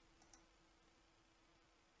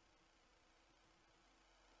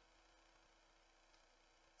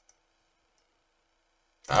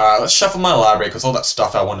 Alright, let's shuffle my library, because all that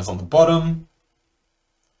stuff I want is on the bottom.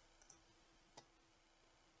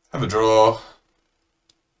 Have a draw.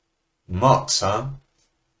 Mox, huh?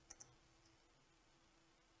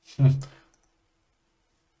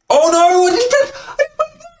 Oh no!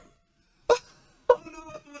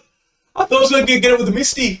 I thought I was going to get it with the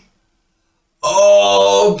Misty.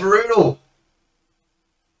 Oh, brutal.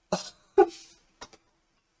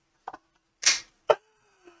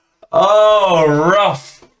 Oh,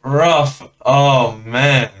 rough. Rough. Oh,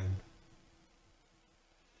 man.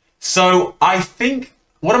 So, I think...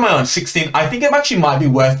 What am I on? 16? I think it actually might be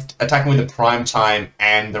worth attacking with the Prime Time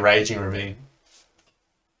and the Raging Ravine.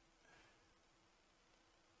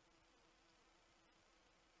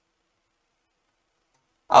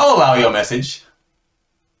 I'll allow your message.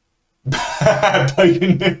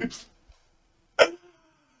 Bogan move.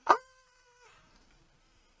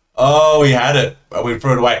 Oh, we had it. We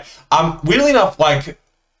threw it away. Weirdly enough, like,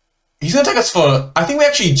 he's gonna take us for... I think we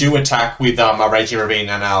actually do attack with our Raging Ravine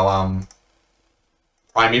and our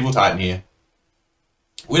Primeval Titan here.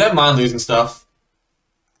 We don't mind losing stuff.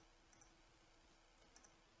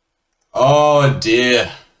 Oh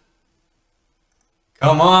dear.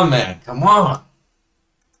 Come on, man. Come on.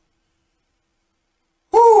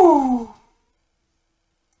 Woo!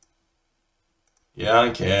 Yeah, I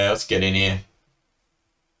don't care. Let's get in here.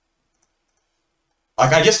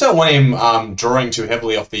 Like, I just don't want him drawing too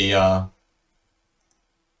heavily off the...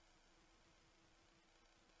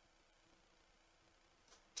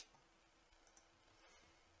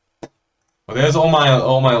 Well, there's all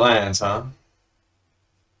my lands, huh?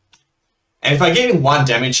 And if I get in 1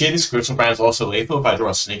 damage here, this Crystal Brand is also lethal if I draw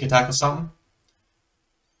a sneak attack or something.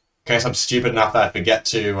 In case I'm stupid enough that I forget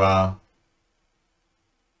to,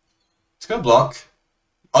 It's gonna block.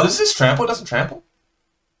 Oh, does this trample? It doesn't trample?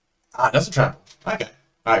 Ah, it doesn't trample. Okay.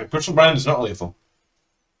 Alright, Crystal Brand is not lethal.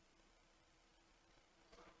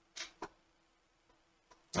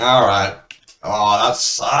 Alright. Oh, that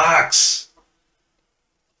sucks.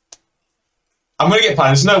 I'm gonna get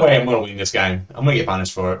punished. There's no way I'm gonna win this game. I'm gonna get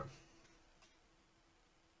punished for it.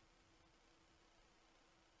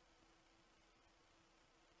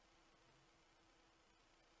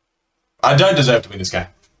 I don't deserve to win this game.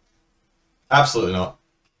 Absolutely not.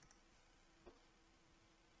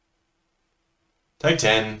 Take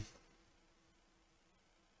 10.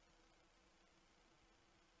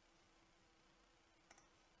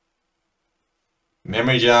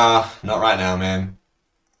 Memory jar. Not right now, man.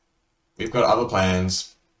 We've got other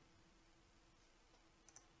plans.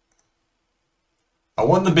 I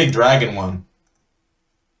want the big dragon one.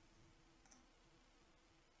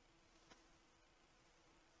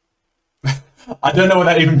 I don't know what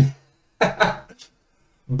that even...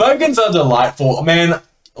 Bogans are delightful. Man,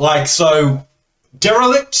 like, so...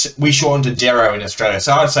 Derelict, we shorten to Dero in Australia.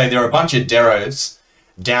 So I would say there are a bunch of Deros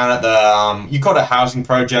down at the... you call it a housing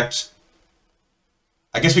project.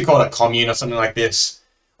 I guess we call it a commune or something like this.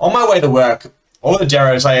 On my way to work, all the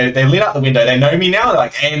Deros, they lit up the window. They know me now. They're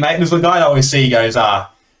like, hey, mate, this is the guy I always see. He goes, another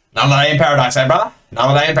day in paradise, eh, brother?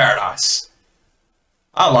 Another day in paradise.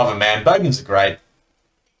 I love him, man. Bogans are great.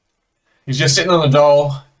 He's just sitting on the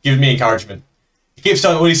door, giving me encouragement. He keeps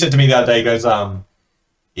telling me what he said to me the other day. He goes,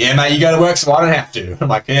 yeah, mate, you go to work so I don't have to. I'm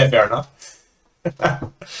like, yeah, fair enough.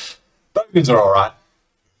 Bogans are alright.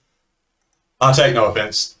 I'll take no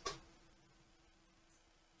offense.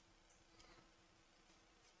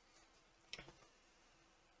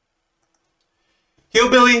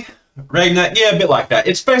 Hillbilly, Ragnar, yeah, a bit like that.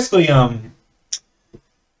 It's basically,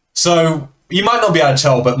 so, you might not be able to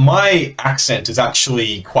tell, but my accent is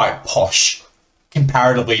actually quite posh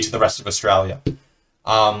comparatively to the rest of Australia.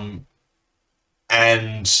 And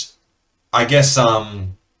I guess, the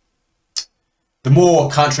more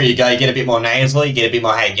country you go, you get a bit more nasally, you get a bit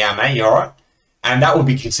more, hey, yeah, mate, you alright? And that would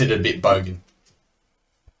be considered a bit bogan.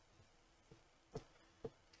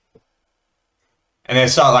 And they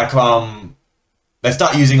start, like, they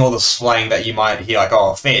start using all the slang that you might hear, like,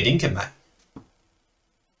 oh, fair dinkum, mate.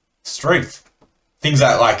 Strength. Things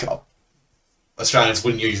that, like, Australians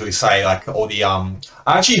wouldn't usually say, like, or the, I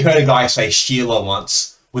actually heard a guy say Sheila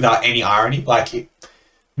once without any irony. Like,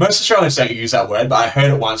 most Australians don't use that word, but I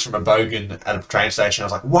heard it once from a bogan at a train station. I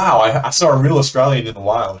was like, wow, I saw a real Australian in the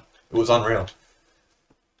wild. It was unreal.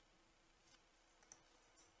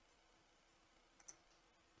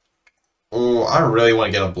 Oh, I really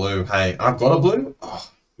want to get a blue. Hey, I've got a blue? Oh,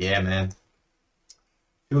 yeah, man.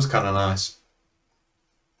 It was kind of nice.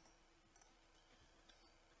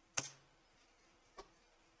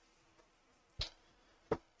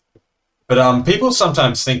 But people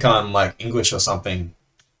sometimes think I'm like English or something.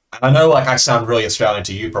 And I know like I sound really Australian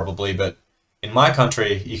to you probably, but in my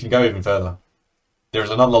country you can go even further. There's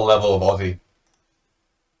another level of Aussie.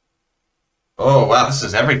 Oh wow, this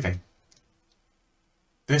is everything.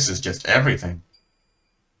 This is just everything.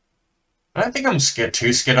 I don't think I'm scared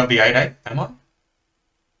too scared of the 8-8, am I?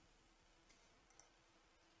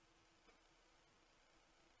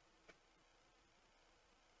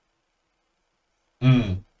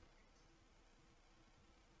 Hmm.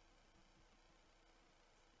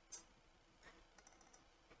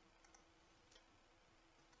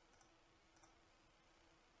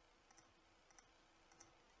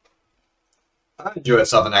 I enjoy a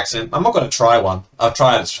southern accent. I'm not going to try one. I've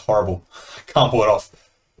tried, it's horrible. Can't pull it off.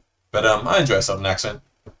 But I enjoy a southern accent.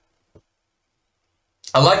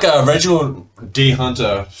 I like Reginald D.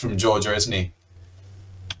 Hunter from Georgia, isn't he?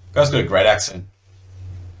 Guy's got a great accent.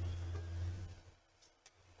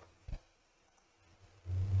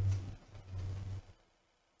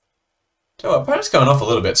 So our opponent's going off a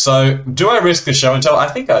little bit. So, do I risk the show and tell? I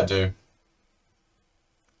think I do.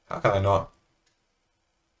 How can I not?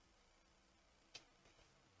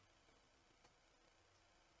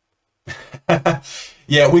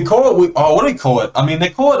 Yeah, we call it. Oh, what do we call it? I mean, they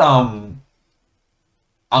call it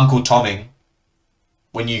Uncle Tomming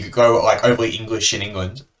when you go like overly English in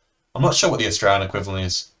England. I'm not sure what the Australian equivalent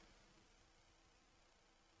is.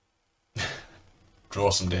 Draw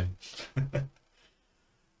some dim.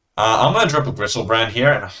 I'm gonna drop a Bristlebrand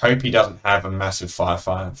here and hope he doesn't have a massive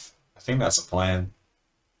 5/5. I think that's a plan.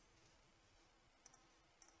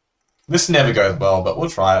 This never goes well, but we'll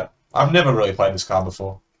try it. I've never really played this card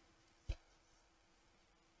before.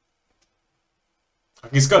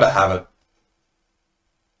 He's got to have it.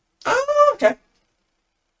 Oh, okay.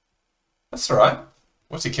 That's alright.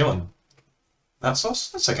 What's he killing? That sauce?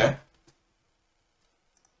 That's okay. I'm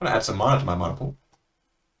gonna add some mana to my mana pool.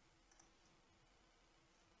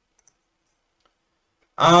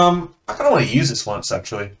 I kind of want to use this once,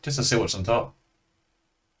 actually, just to see what's on top.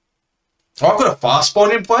 Oh, I've got a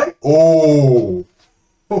Fastbond in play? Oh!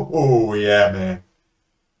 Oh, yeah, man.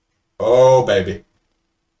 Oh, baby.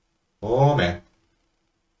 Oh, man.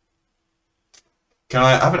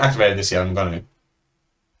 I haven't activated this yet, I'm gonna.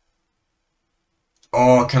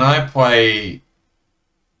 Oh, can I play...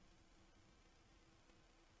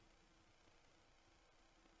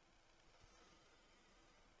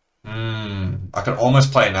 I could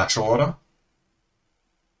almost play a natural order.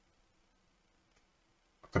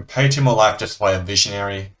 I could pay 2 more life just to play a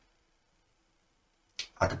visionary.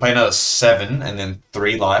 I could play another 7 and then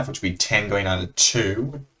 3 life, which would be 10 going down to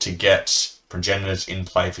 2 to get progenitors in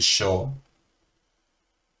play for sure.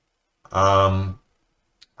 I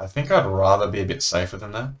think I'd rather be a bit safer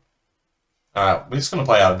than that. Alright, we're just going to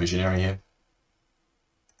play out a visionary here.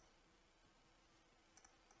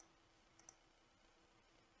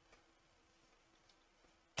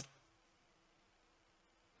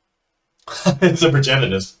 It's a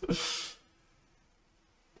progenitors.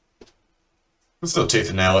 We're still tooth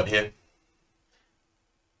and nail it here.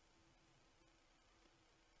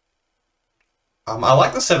 I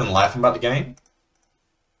like the 7 life I'm about to gain.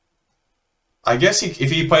 I guess if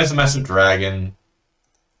he plays the Massive Dragon,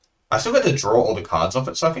 I still get to draw all the cards off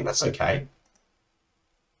it, so I think that's okay.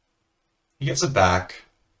 He gets it back.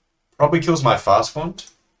 Probably kills my Fastbond.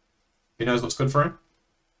 He knows what's good for him.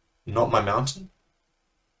 Not my Mountain.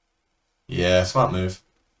 Yeah, smart move.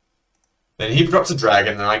 Then he drops a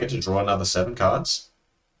Dragon, and I get to draw another 7 cards.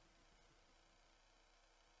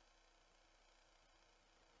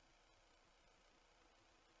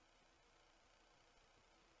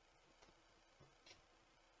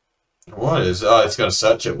 What is... Oh, it's going to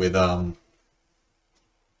search it with... Oh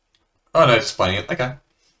no, it's playing it. Okay.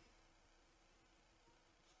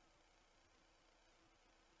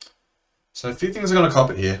 So a few things are going to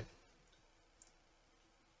cop it here.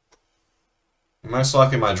 Most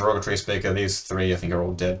likely my derogatory speaker, these 3 I think are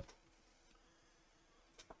all dead.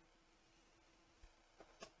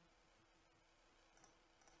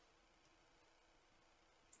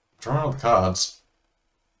 Drawing all the cards.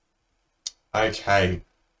 Okay.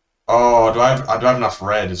 Oh, do I have enough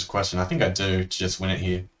red is a question. I think I do to just win it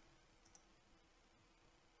here.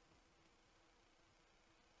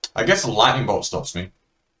 I guess the lightning bolt stops me.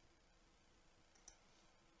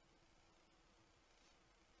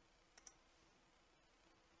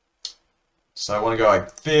 So I want to go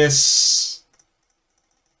like this.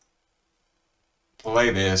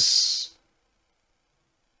 Play this.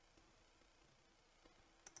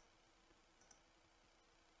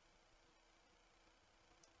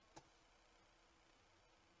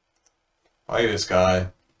 Play this guy.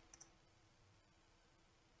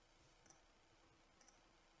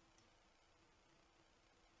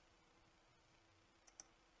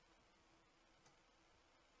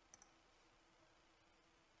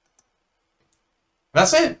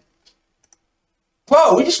 That's it.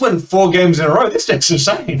 Whoa, we just won 4 games in a row. This deck's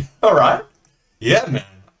insane. All right. Yeah, man.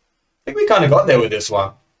 I think we kind of got there with this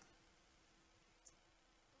one.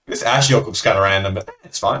 This Ashiok looks kind of random, but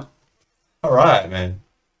it's fine. All right, man.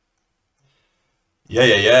 Yeah,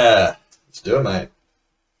 yeah, yeah. Let's do it, mate.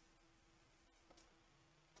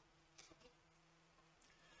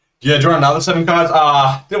 Yeah, draw another 7 cards.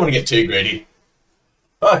 Didn't want to get too greedy.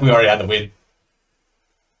 I feel like we already had the win.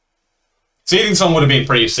 Seething Song would have been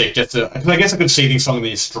pretty sick, just to, because I guess I could Seething Song and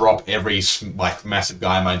just drop every like massive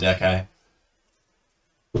guy in my deck, eh?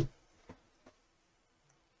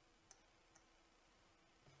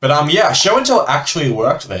 But yeah, Show and Tell actually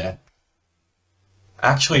worked there.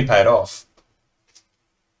 Actually paid off.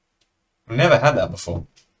 I've never had that before.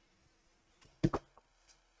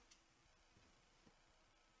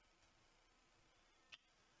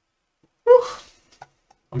 Whew.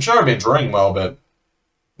 I'm sure I've been drawing well, but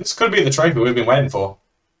this could be the trophy we've been waiting for.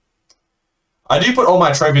 I do put all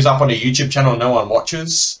my trophies up on a YouTube channel no one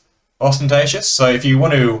watches, ostentatious, so if you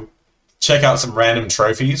want to check out some random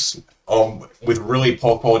trophies with really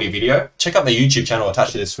poor quality video, check out the YouTube channel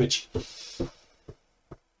attached to this Switch.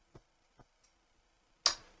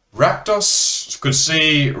 Rakdos, could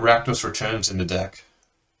see Rakdos returns in the deck.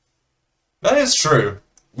 That is true.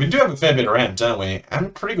 We do have a fair bit around, don't we?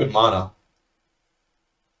 And pretty good mana.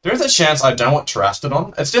 There is a chance I don't want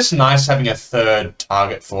Terastodon. It's just nice having a third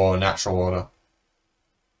target for natural water.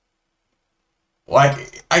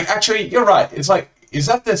 Like, actually, you're right. It's like, is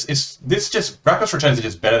this just, Rakdos Returns is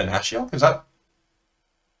just better than Ashiok? Is that?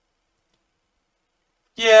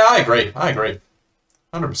 Yeah, I agree.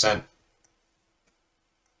 100%.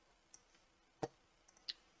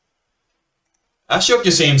 Ashiok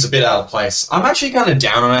just seems a bit out of place. I'm actually kind of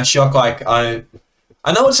down on Ashiok. Like, I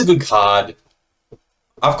know it's a good card.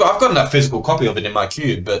 I've gotten that physical copy of it in my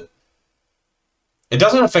cube, but it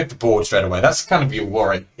doesn't affect the board straight away. That's kind of your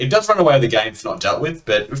worry. It does run away with the game if not dealt with,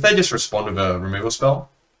 but if they just respond with a removal spell.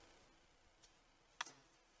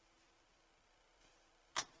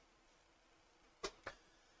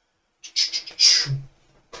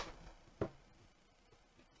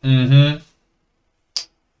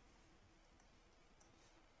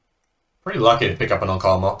 Pretty lucky to pick up an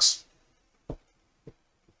on-call Mox.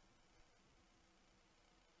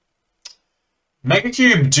 Mega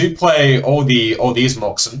Cube do play all these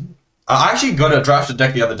Moxen. I actually got a drafted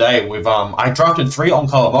deck the other day with I drafted 3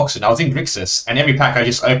 on-color Moxen. I was in Grixis, and every pack I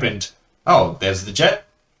just opened. Oh, there's the Jet,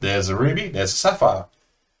 there's a Ruby, there's a Sapphire.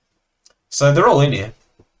 So they're all in here.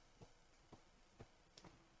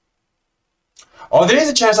 Oh, there is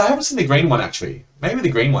a chance I haven't seen the green one actually. Maybe the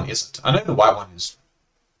green one isn't. I know the white one is.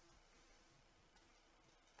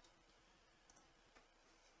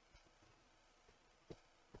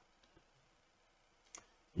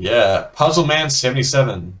 Yeah, Puzzle Man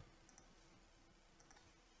 77.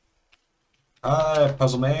 Hi,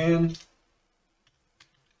 Puzzle Man.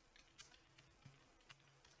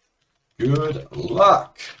 Good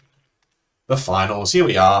luck. The finals, here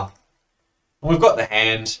we are. And we've got the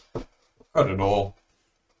hand. Got it all.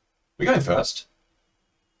 We're going first.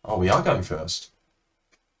 Oh, we are going first.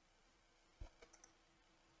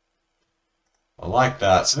 I like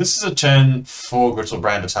that. So this is a turn for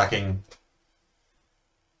Grizzlebrand attacking.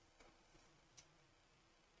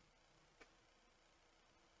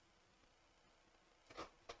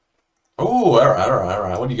 Oh,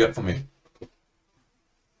 alright. What do you got for me?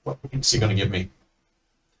 What is he going to give me?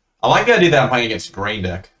 I like the idea that I'm playing against green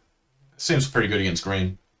deck. It seems pretty good against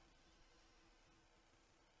green.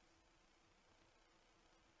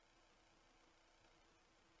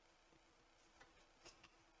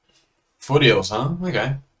 Foothills, huh?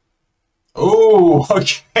 Okay. Oh,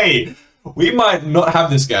 okay. We might not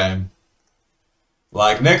have this game.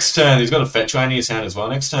 Like, next turn, he's got a fetch line in his hand as well.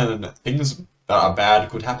 Next turn, things that are bad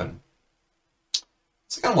could happen.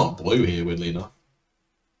 It's like I want blue here, weirdly enough.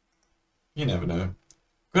 You never know.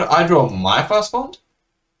 Could I draw my Fastbond?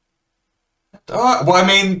 Well, I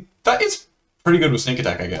mean, that is pretty good with sneak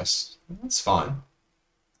attack, I guess. That's fine.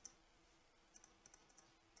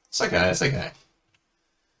 It's okay, it's okay.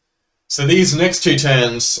 So these next 2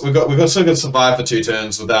 turns, we've got still got to survive for 2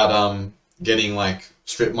 turns without getting like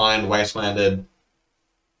strip mined, wastelanded,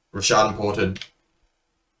 Rashad imported.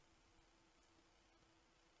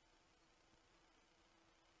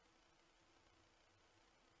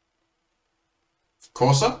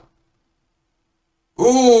 Corsa?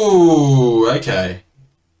 Ooh, okay.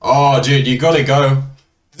 Oh, dude, you gotta go.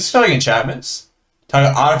 This is starting enchantments.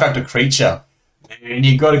 Target artifact or creature. And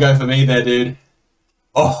you gotta go for me there, dude.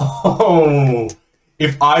 Oh,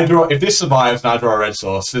 if this survives and I draw a red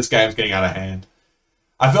source, this game's getting out of hand.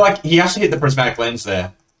 I feel like he has to hit the prismatic lens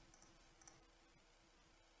there.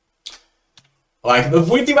 Like, the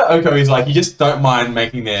weird thing about Oko is, like, you just don't mind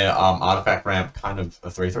making their artifact ramp kind of a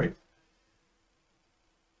 3/3.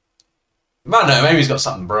 I don't know, maybe he's got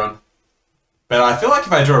something brewing. But I feel like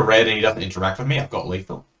if I draw a red and he doesn't interact with me, I've got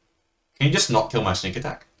lethal. Can you just not kill my sneak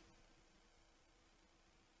attack?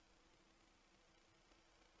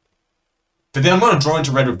 But then I'm going to draw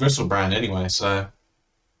into red with Bristlebrand anyway, so...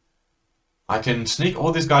 I can sneak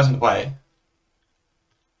all these guys into play.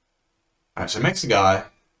 Alright, so next guy...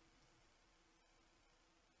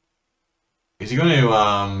 Is he going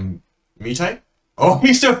to, mutate? Oh,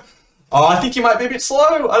 he's still... Oh, I think he might be a bit slow.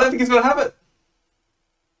 I don't think he's going to have it.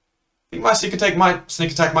 I think my sneak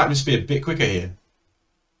attack might just be a bit quicker here.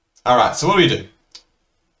 Alright, so what do?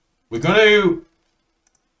 We're going to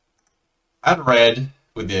add red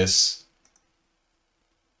with this.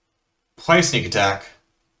 Play sneak attack.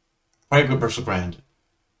 Play good Bristlebrand.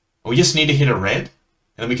 We just need to hit a red, and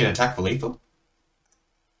then we can attack for lethal.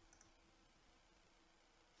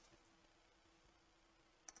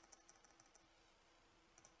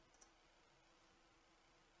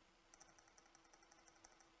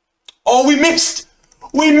 Oh, we missed!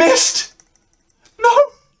 We missed!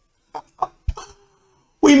 No!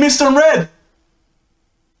 We missed on red!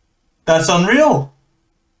 That's unreal!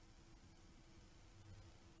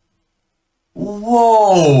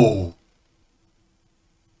 Whoa!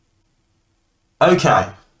 Okay.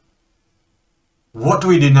 What do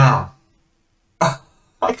we do now?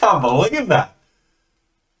 I can't believe that.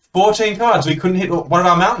 14 cards, we couldn't hit one of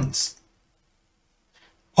our mountains.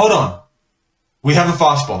 Hold on. We have a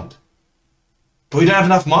Fastbond. But we don't have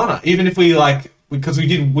enough mana. Even if we like, because we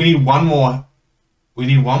need one more. We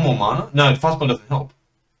need one more mana. No, the Fastbond doesn't help.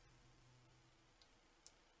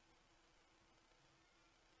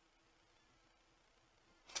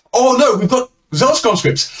 Oh no, we've got Zealous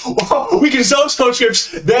Conscripts. We can Zealous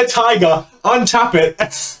Conscripts their Tiger, untap it.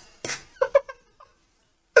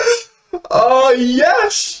 Oh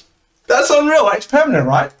yes, that's unreal. It's permanent,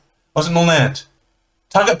 right? Wasn't on land.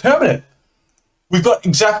 Target permanent. We've got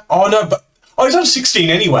exact. Oh no, but. Oh, he's on 16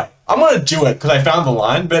 anyway. I'm going to do it because I found the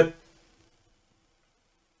line, but...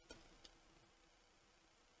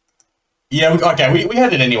 Yeah, we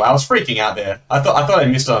had it anyway. I was freaking out there. I thought I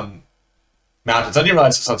missed on mountains. I didn't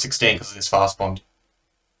realize it's on 16 because of this Fastbond.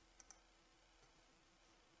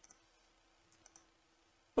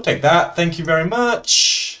 We'll take that. Thank you very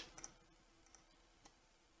much.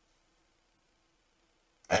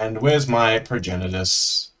 And where's my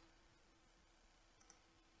Progenitus?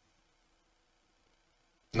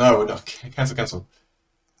 No, we're not. Cancel.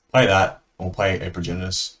 Play that. We'll play a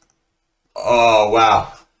Progenitus. Oh,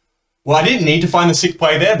 wow. Well, I didn't need to find the sick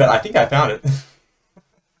play there, but I think I found it.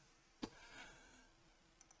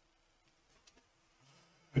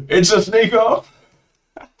 It's a sneak off.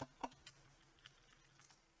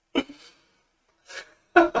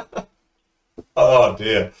 Oh,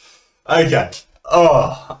 dear. Okay.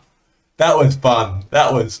 Oh, that was fun.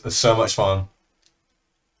 That was so much fun.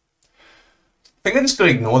 I think I'm just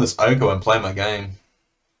going to ignore this Oko and play my game.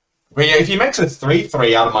 But yeah, if he makes a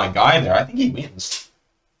 3/3 out of my guy there, I think he wins.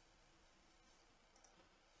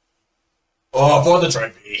 Oh, for the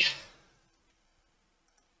trophy.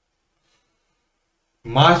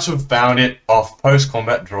 Might have found it off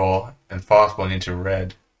post-combat draw and Fastbond into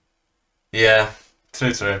red. Yeah,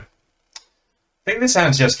 2/2. I think this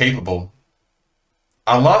hand's just keepable.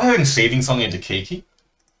 I love having Seething Song into Kiki.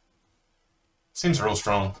 Seems real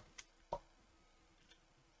strong.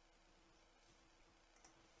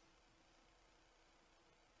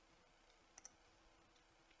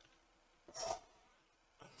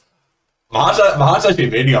 My heart's actually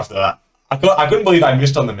beating after that. I couldn't believe I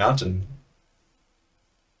missed on the mountain.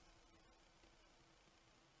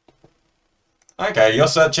 Okay, you're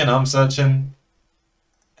searching, I'm searching.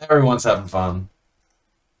 Everyone's having fun.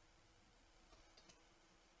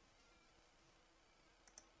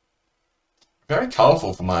 Very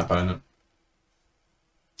colourful for my opponent.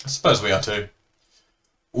 I suppose we are too.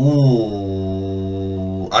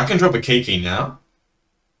 Ooh, I can drop a Kiki now.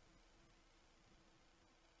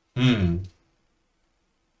 Hmm.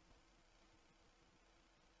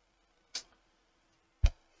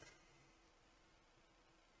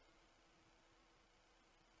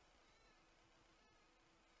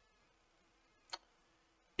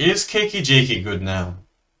 Is Kiki Jiki good now?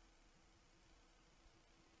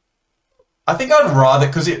 I think I'd rather,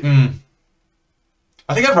 because it,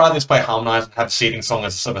 I think I'd rather just play Harmonize and have Seething Song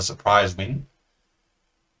as sort of a surprise win.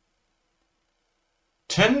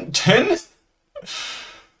 10? 10?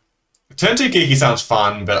 Turn 2 Kiki sounds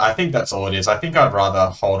fun, but I think that's all it is. I think I'd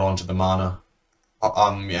rather hold on to the mana,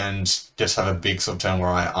 and just have a big sort of turn where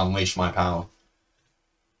I unleash my power.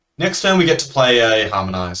 Next turn we get to play a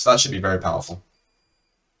Harmonize. That should be very powerful.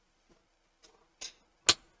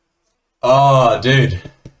 Oh, dude.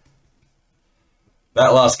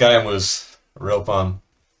 That last game was real fun.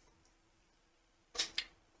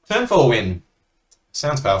 Turn 4 win.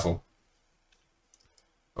 Sounds powerful.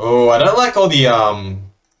 Oh, I don't like all the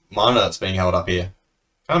mana that's being held up here.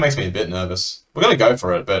 Kind of makes me a bit nervous. We're going to go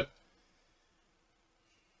for it, but...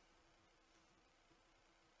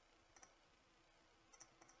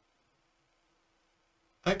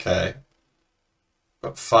 Okay.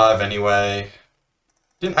 Got 5 anyway.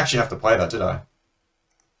 Didn't actually have to play that, did I?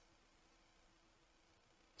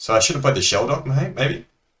 So I should have played the Sheldock, maybe?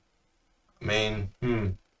 I mean,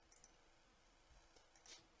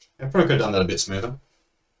 I probably could have done that a bit smoother.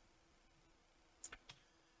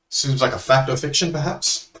 Seems like a fact or fiction,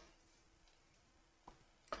 perhaps?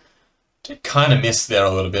 Did kind of miss there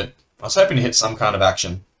a little bit. I was hoping to hit some kind of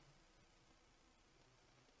action.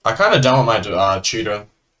 I kind of don't want my tutor.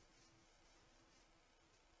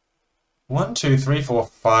 1, 2, 3, 4,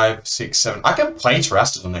 5, 6, 7. I can play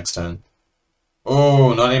Terrestrial next turn.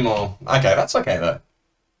 Oh, not anymore. Okay, that's okay though.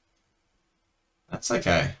 That's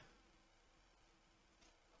okay.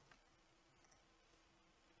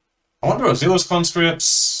 I wonder if Zilla's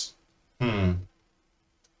conscripts.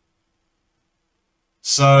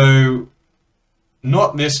 So,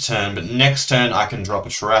 not this turn, but next turn I can drop a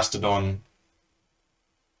Terrastodon.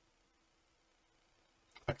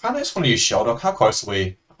 I kind of just want to use Sheldock. How close are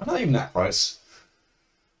we? I'm not even that close.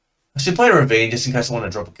 I should play a Ravine just in case I want to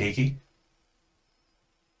drop a Kiki.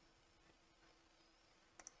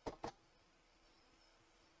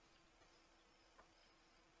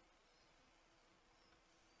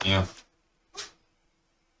 Yeah.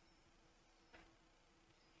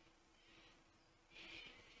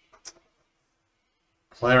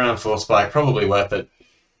 Play around Force Spike, probably worth it.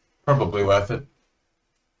 Probably worth it.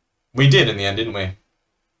 We did in the end, didn't we?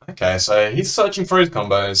 Okay, so he's searching for his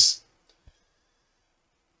combos.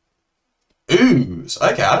 Ooze.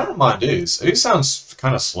 Okay, I don't mind Ooze. Ooze sounds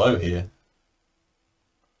kind of slow here.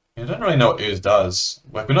 I don't really know what Ooze does.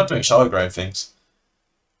 Like, we're not doing Shallow Grave things.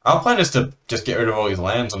 Our plan is to just get rid of all these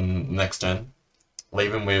lands on the next turn.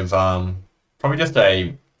 Leave him with probably just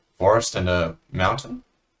a forest and a mountain.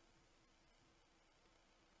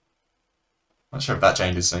 Not sure if that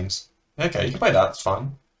changes things. Okay, you can play that, it's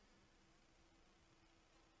fine.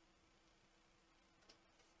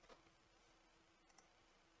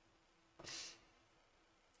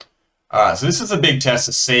 Alright, so this is a big test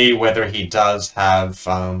to see whether he does have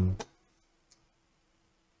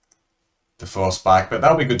the Force Spike, but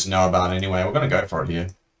that'll be good to know about anyway. We're going to go for it here.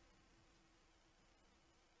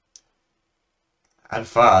 Add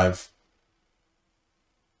 5.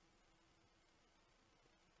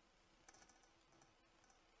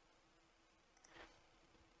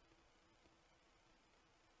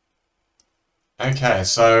 Okay,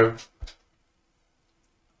 so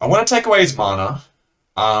I want to take away his mana.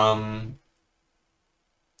 I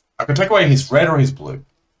can take away his red or his blue.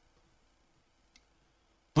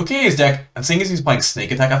 Looking at his deck, and seeing as he's playing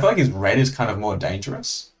Sneak Attack, I feel like his red is kind of more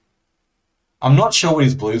dangerous. I'm not sure what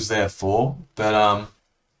his blue's there for, but I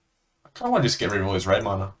kind of want to just get rid of all his red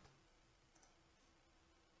mana.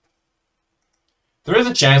 There is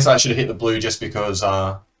a chance I should have hit the blue just because,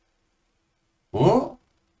 Ooh? Oh,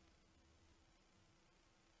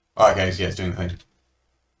 okay, yeah, it's doing the thing.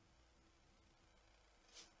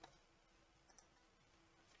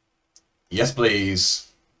 Yes, please.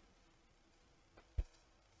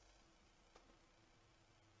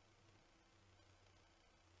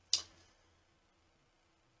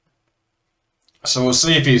 So we'll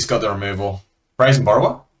see if he's got the removal. Brazen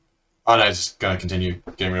Borrower? Oh no, he's just going to continue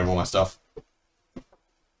getting rid of all my stuff.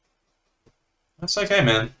 That's okay,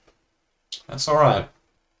 man. That's alright.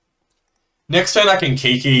 Next turn I can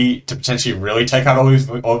Kiki to potentially really take out all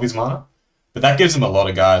of his mana. But that gives him a lot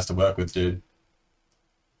of guys to work with, dude.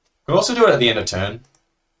 Could also do it at the end of turn.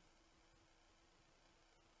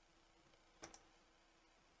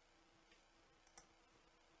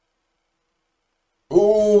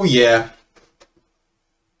 Ooh, yeah.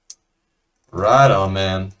 Right on,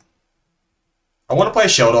 man. I want to play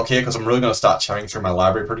Sheldock here because I'm really going to start tearing through my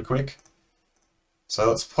library pretty quick. So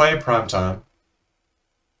let's play Prime Time.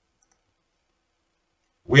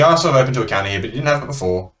 We are sort of open to a counter here, but you didn't have it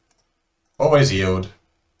before. Always yield.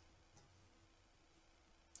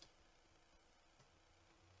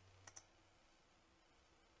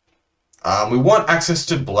 We want access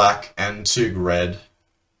to black and to red.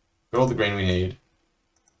 Got all the green we need.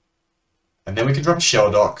 And then we can drop a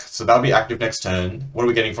Sheldock, so that'll be active next turn. What are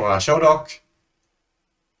we getting from our Sheldock?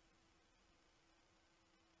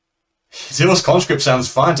 Zealous Conscript sounds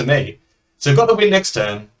fine to me. So we've got the win next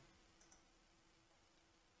turn.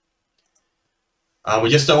 We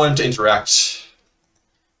just don't want him to interact.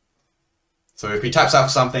 So if he taps out for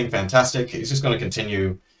something, fantastic. He's just going to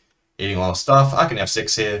continue eating a lot of stuff. I can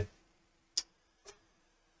F6 here.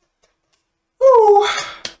 Woo!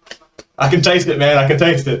 I can taste it, man. I can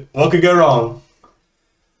taste it. What could go wrong?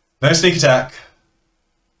 No sneak attack.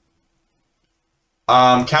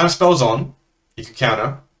 Counter spells on. You could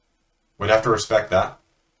counter. We'd have to respect that.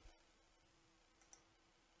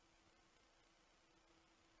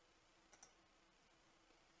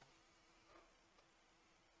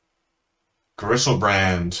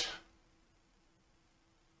 Gristlebrand.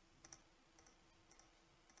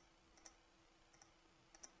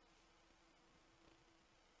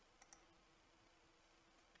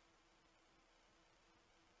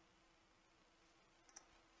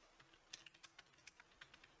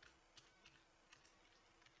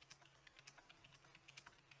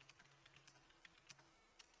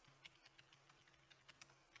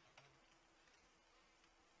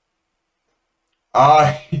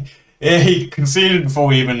 Yeah, he conceded before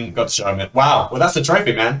we even got to show him it. Wow, well that's the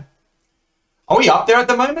trophy, man. Are we up there at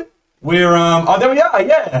the moment? We're, oh, there we are,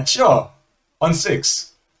 yeah, sure. On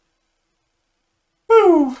 6.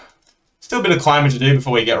 Woo! Still a bit of climbing to do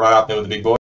before we get right up there with the big boy.